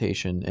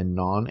vegetation and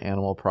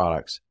non-animal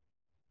products,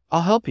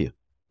 I'll help you.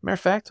 Matter of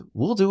fact,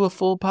 we'll do a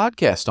full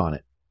podcast on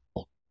it.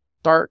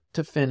 Start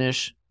to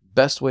finish,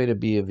 best way to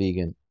be a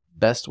vegan,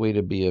 best way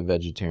to be a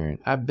vegetarian.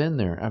 I've been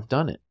there. I've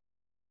done it.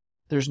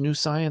 There's new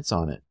science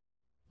on it.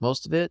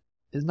 Most of it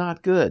is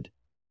not good.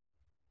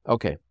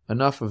 Okay,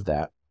 enough of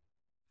that.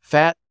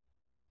 Fat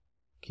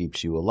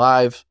keeps you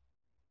alive.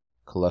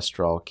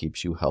 Cholesterol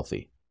keeps you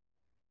healthy.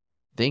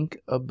 Think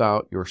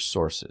about your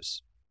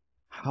sources.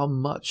 How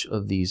much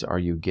of these are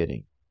you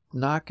getting?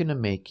 Not going to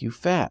make you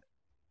fat.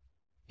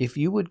 If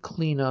you would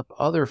clean up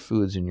other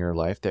foods in your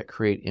life that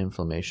create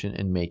inflammation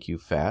and make you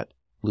fat,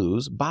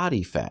 lose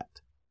body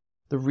fat.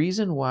 The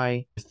reason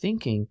why you're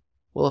thinking,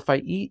 well, if I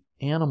eat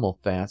animal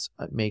fats,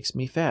 it makes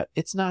me fat.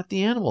 It's not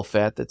the animal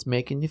fat that's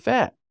making you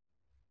fat.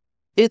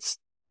 It's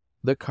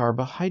the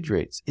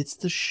carbohydrates. It's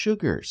the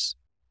sugars.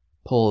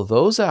 Pull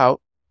those out,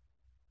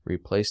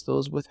 replace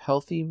those with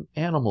healthy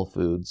animal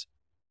foods.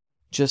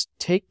 Just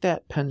take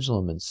that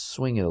pendulum and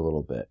swing it a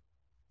little bit,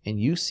 and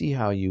you see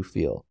how you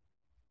feel.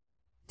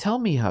 Tell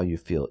me how you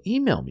feel.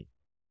 Email me.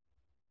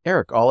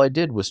 Eric, all I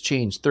did was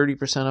change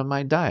 30% of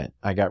my diet.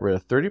 I got rid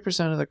of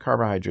 30% of the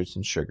carbohydrates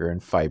and sugar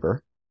and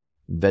fiber,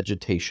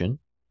 vegetation,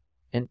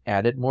 and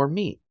added more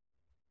meat.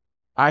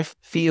 I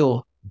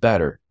feel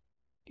better.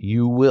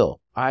 You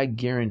will. I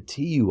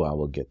guarantee you I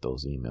will get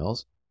those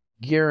emails.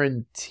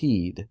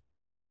 Guaranteed.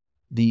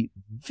 The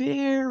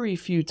very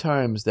few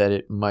times that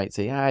it might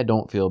say, I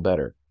don't feel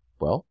better.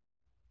 Well,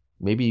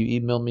 maybe you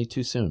emailed me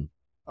too soon.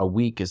 A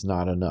week is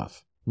not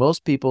enough.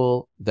 Most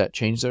people that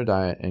change their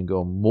diet and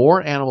go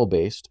more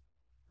animal-based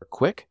are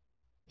quick,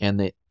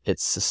 and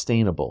it's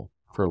sustainable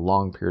for a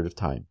long period of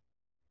time.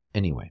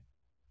 Anyway,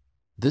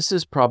 this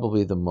is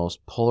probably the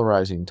most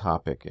polarizing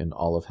topic in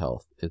all of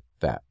health. It's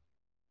fat.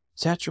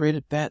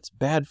 Saturated fat's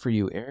bad for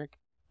you, Eric.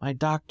 My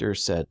doctor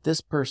said,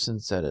 this person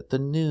said it, the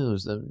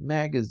news, the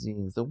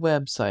magazines, the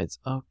websites.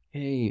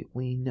 Okay,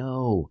 we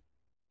know.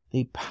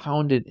 They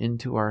pound it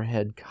into our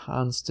head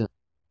constantly.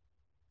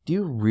 Do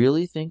you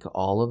really think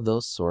all of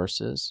those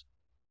sources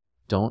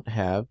don't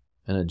have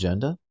an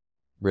agenda?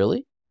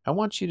 Really? I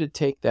want you to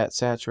take that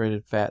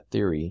saturated fat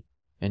theory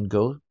and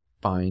go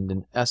find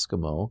an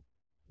Eskimo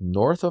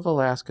north of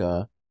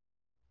Alaska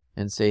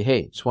and say,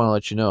 hey, just want to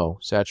let you know,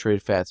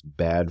 saturated fat's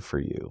bad for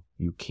you.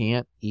 You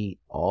can't eat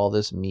all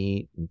this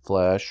meat and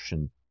flesh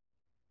and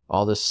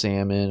all this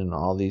salmon and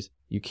all these.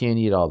 You can't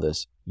eat all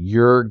this.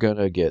 You're going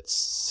to get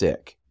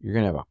sick. You're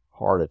going to have a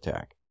heart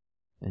attack.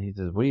 And he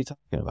says, what are you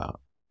talking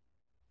about?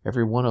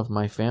 Every one of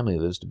my family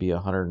lives to be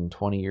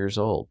 120 years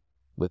old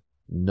with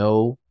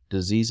no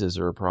diseases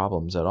or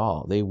problems at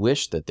all. They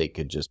wish that they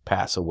could just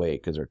pass away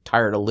because they're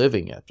tired of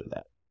living after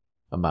that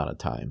amount of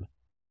time.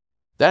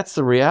 That's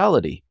the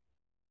reality.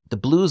 The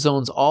blue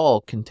zones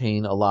all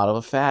contain a lot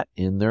of fat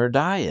in their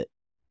diet.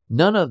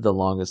 None of the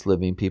longest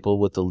living people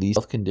with the least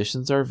health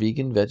conditions are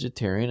vegan,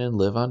 vegetarian, and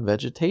live on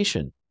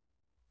vegetation.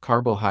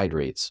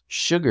 Carbohydrates,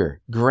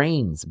 sugar,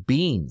 grains,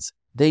 beans,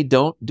 they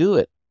don't do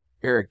it.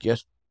 Eric,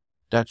 yes,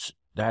 that's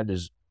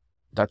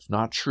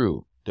not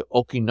true. The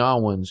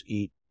Okinawans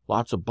eat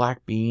lots of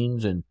black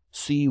beans and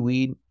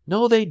seaweed.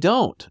 No, they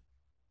don't.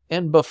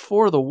 And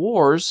before the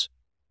wars,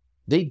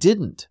 they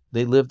didn't.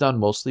 They lived on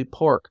mostly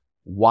pork,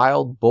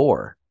 wild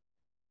boar.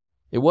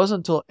 It wasn't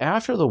until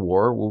after the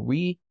war where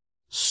we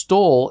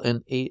stole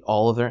and ate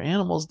all of their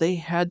animals, they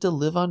had to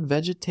live on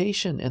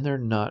vegetation, and they're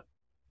not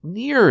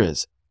near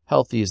as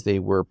healthy as they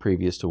were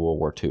previous to World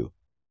War II.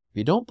 If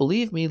you don't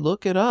believe me,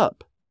 look it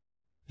up.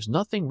 There's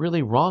nothing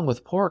really wrong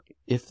with pork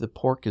if the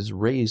pork is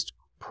raised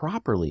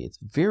properly. It's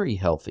very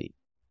healthy.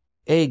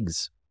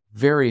 Eggs,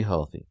 very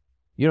healthy.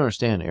 You don't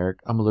understand, Eric.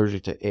 I'm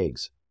allergic to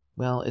eggs.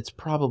 Well, it's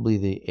probably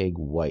the egg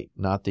white,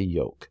 not the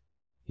yolk.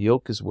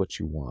 Yolk is what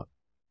you want.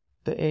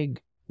 The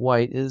egg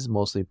white is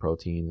mostly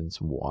protein and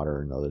some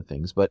water and other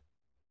things, but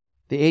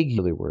the egg is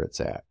really where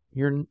it's at.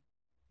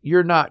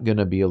 You're not going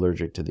to be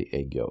allergic to the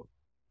egg yolk.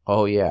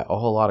 Oh yeah, a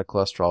whole lot of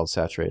cholesterol and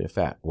saturated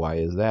fat. Why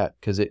is that?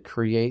 Because it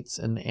creates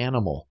an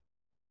animal.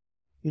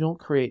 You don't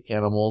create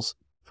animals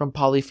from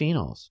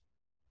polyphenols.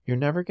 You're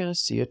never going to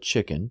see a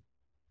chicken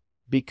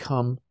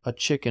become a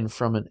chicken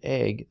from an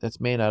egg that's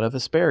made out of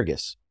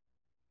asparagus.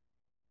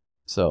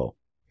 So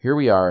here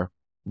we are,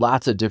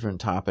 lots of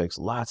different topics,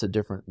 lots of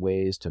different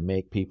ways to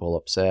make people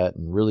upset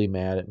and really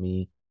mad at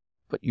me,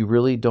 but you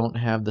really don't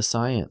have the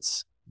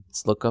science.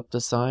 Let's look up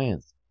the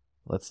science.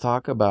 Let's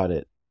talk about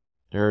it.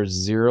 There are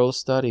 0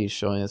 studies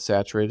showing that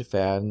saturated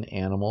fat in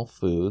animal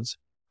foods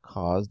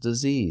cause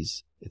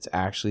disease. It's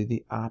actually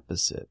the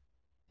opposite.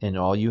 And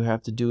all you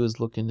have to do is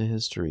look into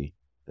history.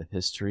 The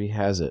history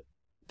has it.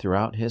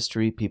 Throughout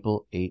history,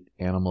 people ate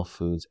animal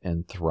foods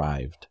and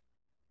thrived.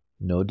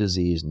 No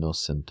disease, no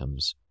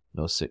symptoms,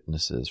 no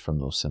sicknesses from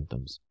those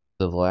symptoms.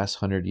 The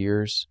last 100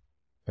 years,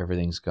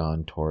 everything's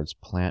gone towards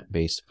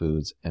plant-based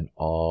foods, and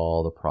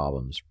all the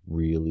problems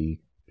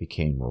really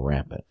became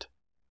rampant.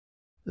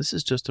 This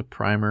is just a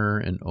primer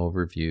and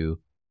overview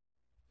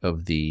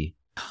of the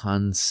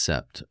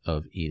concept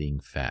of eating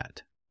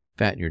fat.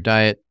 Fat in your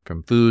diet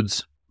from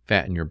foods,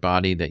 fat in your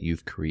body that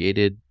you've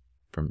created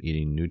from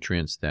eating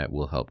nutrients that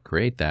will help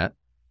create that.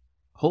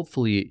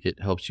 Hopefully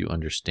it helps you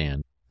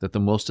understand that the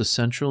most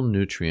essential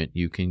nutrient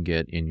you can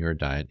get in your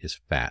diet is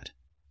fat.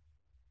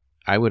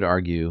 I would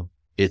argue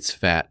it's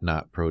fat,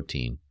 not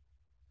protein.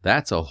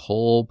 That's a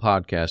whole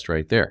podcast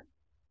right there.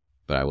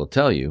 But I will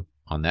tell you,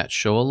 on that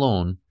show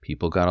alone,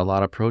 people got a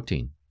lot of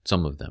protein,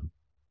 some of them.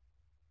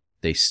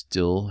 They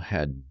still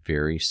had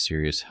very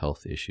serious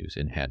health issues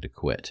and had to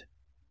quit.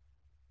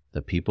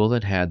 The people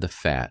that had the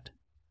fat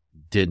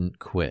didn't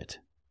quit.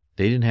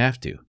 They didn't have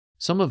to.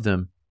 Some of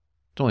them,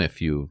 it's only a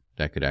few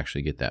that could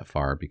actually get that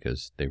far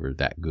because they were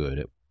that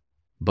good.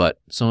 But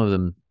some of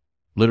them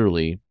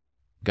literally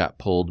got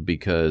pulled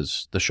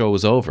because the show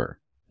was over.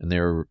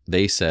 And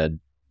they said,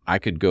 I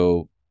could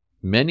go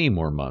many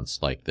more months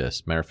like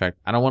this. Matter of fact,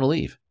 I don't want to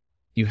leave.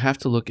 You have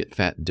to look at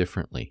fat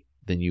differently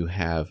than you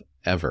have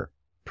ever.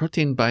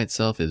 Protein by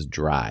itself is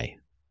dry.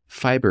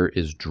 Fiber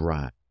is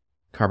dry.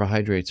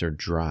 Carbohydrates are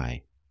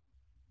dry.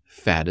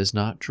 Fat is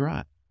not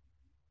dry.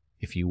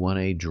 If you want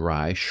a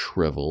dry,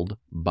 shriveled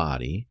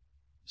body,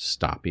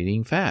 stop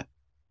eating fat.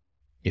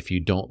 If you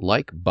don't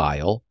like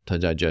bile to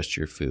digest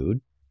your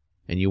food,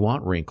 and you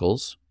want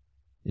wrinkles,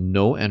 and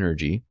no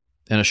energy,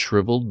 and a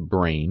shriveled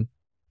brain,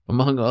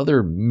 among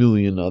other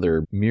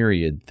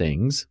myriad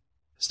things,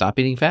 stop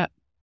eating fat.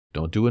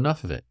 Don't do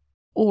enough of it.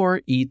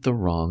 Or eat the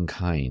wrong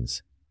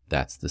kinds.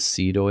 That's the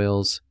seed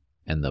oils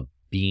and the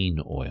bean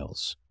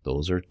oils.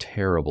 Those are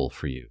terrible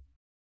for you.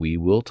 We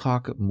will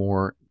talk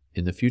more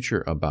in the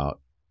future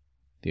about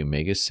the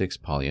omega-6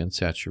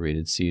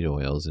 polyunsaturated seed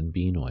oils and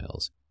bean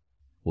oils.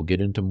 We'll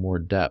get into more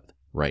depth.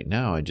 Right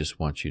now, I just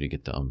want you to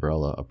get the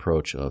umbrella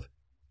approach of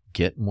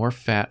get more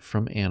fat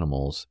from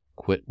animals,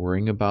 quit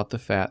worrying about the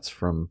fats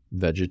from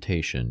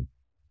vegetation.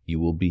 You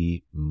will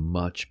be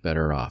much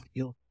better off.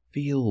 You'll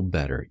feel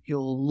better.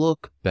 You'll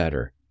look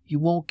better. You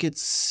won't get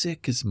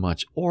sick as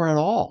much or at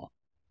all.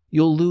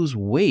 You'll lose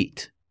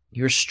weight.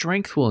 Your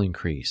strength will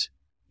increase.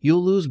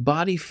 You'll lose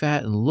body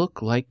fat and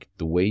look like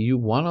the way you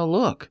want to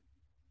look.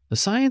 The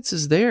science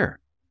is there.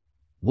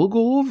 We'll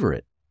go over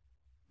it.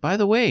 By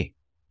the way,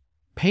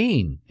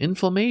 pain,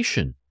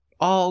 inflammation,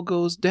 all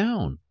goes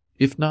down,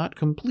 if not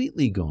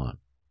completely gone.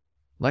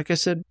 Like I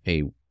said,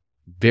 a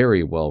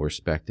very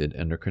well-respected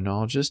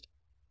endocrinologist,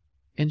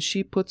 and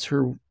she puts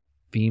her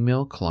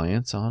female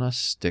clients on a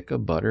stick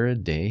of butter a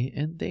day,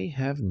 and they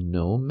have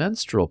no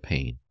menstrual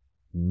pain.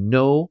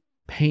 No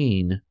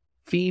pain,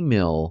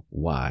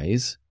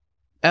 female-wise,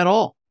 at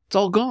all. It's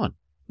all gone.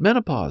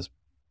 Menopause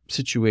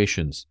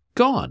situations,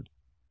 gone.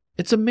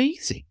 It's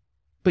amazing.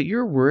 But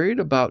you're worried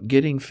about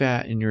getting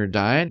fat in your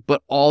diet,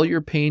 but all your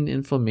pain,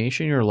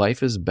 inflammation, your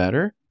life is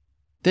better?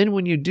 Then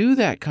when you do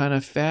that kind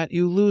of fat,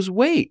 you lose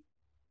weight.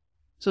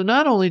 So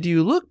not only do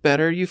you look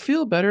better, you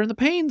feel better, and the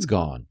pain's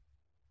gone.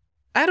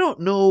 I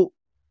don't know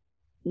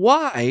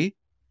why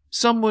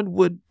someone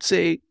would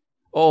say,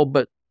 oh,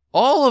 but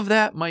all of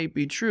that might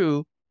be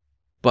true,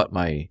 but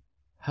my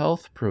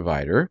health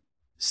provider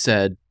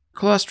said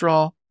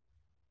cholesterol.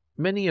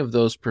 Many of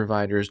those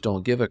providers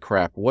don't give a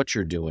crap what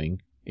you're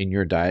doing in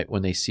your diet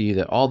when they see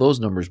that all those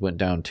numbers went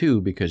down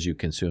too because you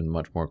consumed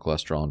much more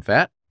cholesterol and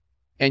fat,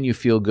 and you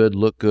feel good,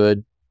 look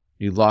good,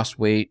 you lost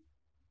weight,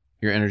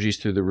 your energy's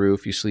through the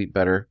roof, you sleep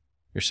better,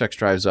 your sex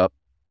drive's up,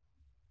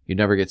 you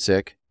never get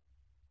sick.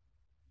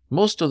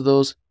 Most of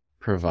those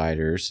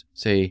providers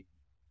say,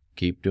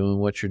 keep doing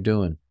what you're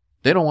doing.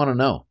 They don't want to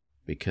know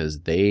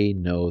because they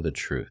know the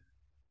truth.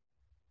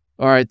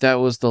 All right, that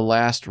was the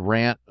last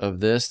rant of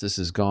this. This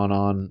has gone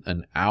on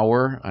an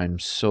hour. I'm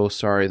so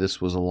sorry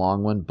this was a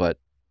long one, but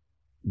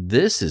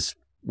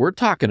we're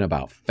talking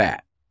about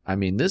fat. I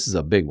mean, this is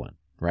a big one,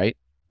 right?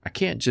 I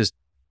can't just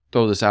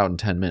throw this out in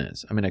 10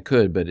 minutes. I mean, I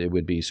could, but it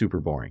would be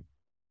super boring.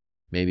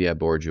 Maybe I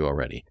bored you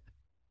already.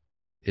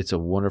 It's a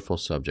wonderful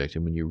subject.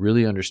 And when you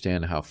really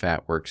understand how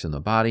fat works in the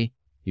body,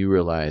 you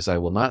realize I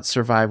will not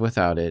survive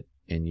without it,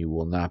 and you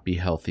will not be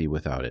healthy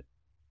without it.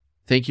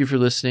 Thank you for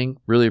listening.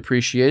 Really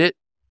appreciate it.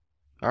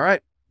 All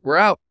right, we're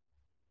out.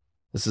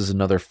 This is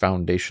another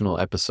foundational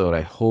episode.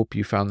 I hope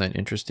you found that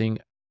interesting.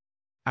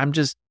 I'm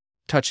just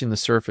touching the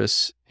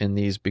surface in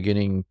these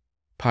beginning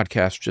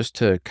podcasts just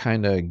to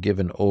kind of give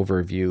an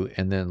overview,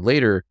 and then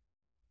later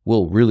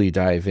we'll really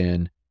dive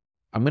in.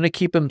 I'm going to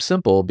keep them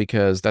simple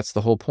because that's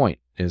the whole point,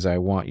 is I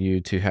want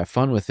you to have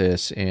fun with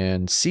this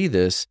and see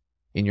this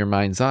in your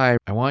mind's eye.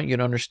 I want you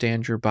to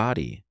understand your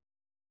body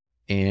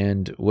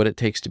and what it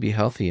takes to be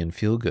healthy and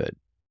feel good.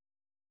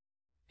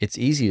 It's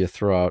easy to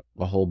throw out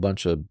a whole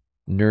bunch of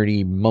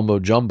nerdy mumbo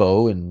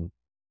jumbo and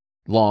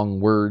long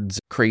words,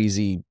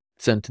 crazy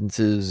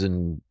sentences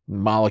and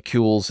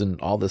molecules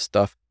and all this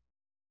stuff.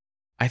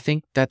 I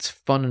think that's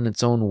fun in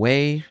its own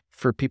way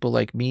for people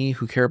like me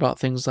who care about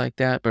things like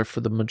that. But for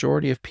the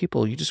majority of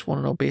people, you just want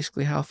to know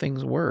basically how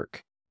things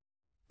work.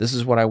 This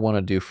is what I want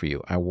to do for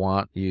you. I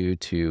want you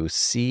to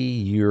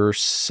see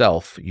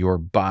yourself, your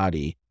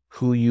body,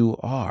 who you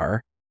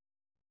are,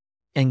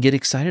 and get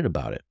excited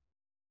about it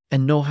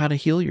and know how to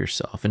heal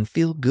yourself and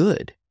feel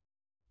good.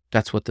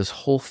 That's what this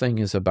whole thing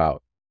is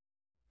about.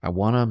 I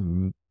want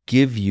to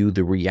give you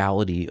the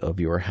reality of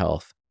your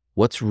health.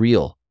 What's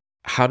real?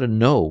 How to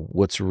know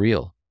what's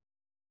real.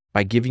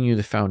 By giving you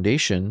the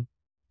foundation,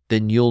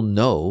 then you'll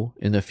know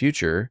in the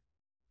future,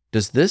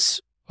 does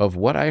this of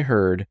what I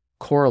heard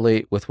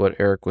correlate with what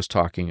Eric was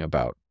talking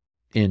about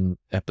in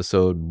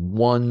episode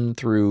 1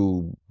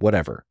 through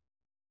whatever?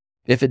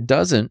 If it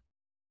doesn't,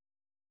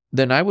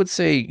 then I would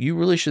say you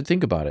really should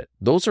think about it.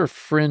 Those are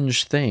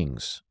fringe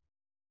things.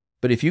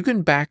 But if you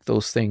can back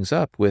those things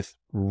up with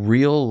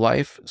real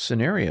life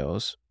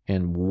scenarios,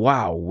 and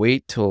wow,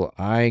 wait till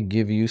I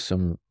give you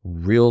some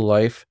real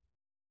life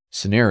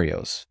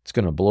scenarios. It's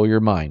going to blow your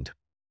mind.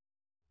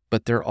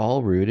 But they're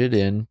all rooted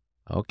in,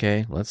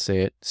 okay, let's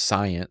say it,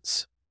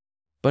 science.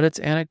 But it's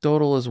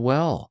anecdotal as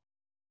well.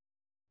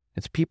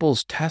 It's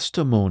people's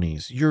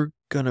testimonies. You're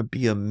going to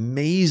be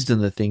amazed in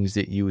the things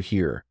that you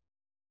hear.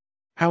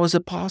 How is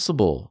it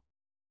possible?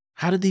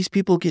 How did these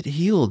people get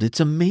healed? It's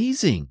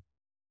amazing.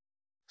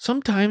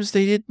 Sometimes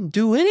they didn't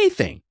do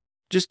anything,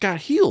 just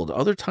got healed.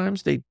 Other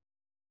times they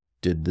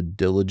did the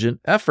diligent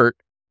effort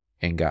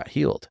and got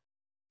healed.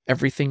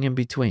 Everything in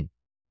between.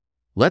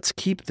 Let's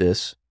keep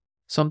this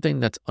something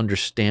that's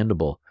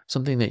understandable,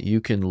 something that you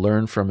can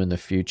learn from in the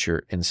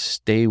future and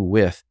stay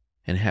with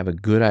and have a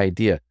good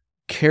idea. Who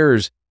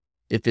cares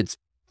if it's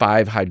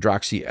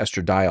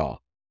 5-hydroxyestradiol?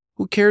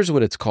 Who cares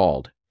what it's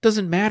called?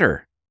 Doesn't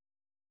matter.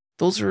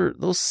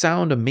 Those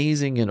sound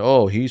amazing and,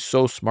 oh, he's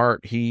so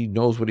smart. He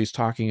knows what he's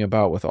talking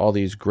about with all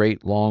these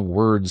great long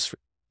words.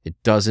 It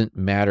doesn't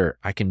matter.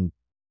 I can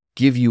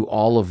give you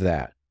all of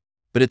that,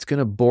 but it's going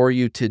to bore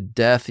you to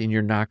death and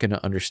you're not going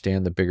to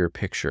understand the bigger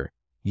picture.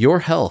 Your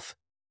health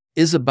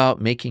is about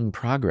making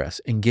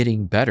progress and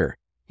getting better.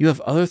 You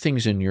have other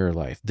things in your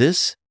life.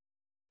 This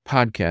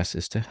podcast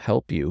is to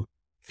help you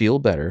feel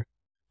better,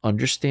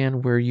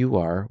 understand where you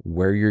are,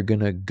 where you're going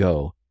to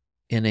go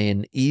in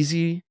an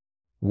easy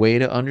way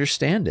to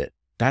understand it.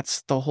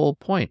 That's the whole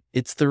point.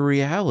 It's the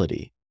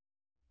reality.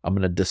 I'm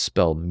going to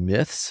dispel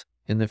myths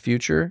in the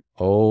future.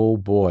 Oh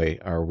boy,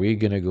 are we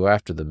going to go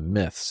after the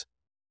myths.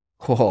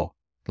 Oh,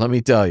 let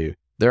me tell you,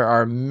 there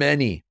are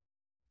many.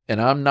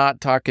 And I'm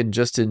not talking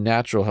just in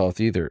natural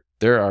health either.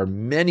 There are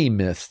many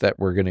myths that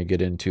we're going to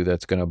get into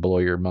that's going to blow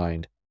your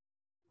mind.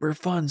 We're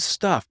fun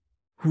stuff,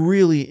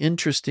 really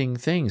interesting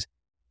things.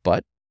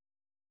 But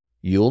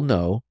you'll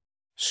know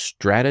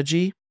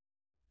strategy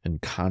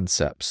and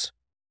concepts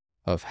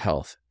of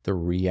health, the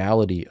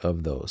reality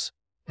of those.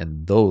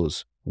 And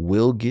those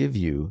will give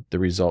you the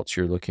results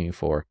you're looking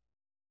for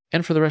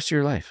and for the rest of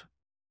your life.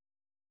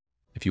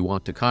 If you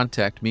want to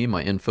contact me,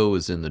 my info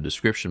is in the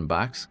description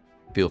box.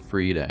 Feel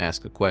free to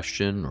ask a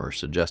question or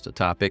suggest a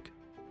topic,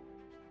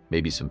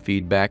 maybe some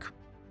feedback,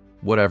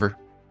 whatever.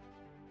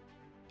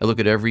 I look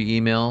at every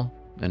email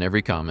and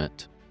every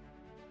comment,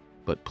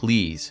 but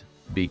please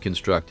be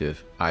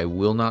constructive. I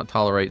will not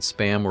tolerate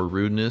spam or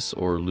rudeness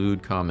or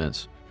lewd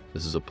comments.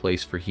 This is a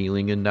place for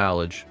healing and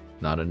knowledge,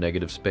 not a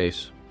negative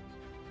space.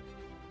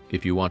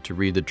 If you want to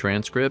read the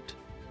transcript,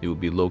 it will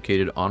be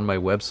located on my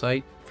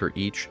website for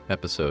each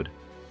episode.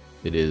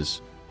 It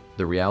is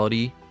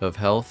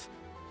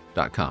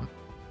therealityofhealth.com.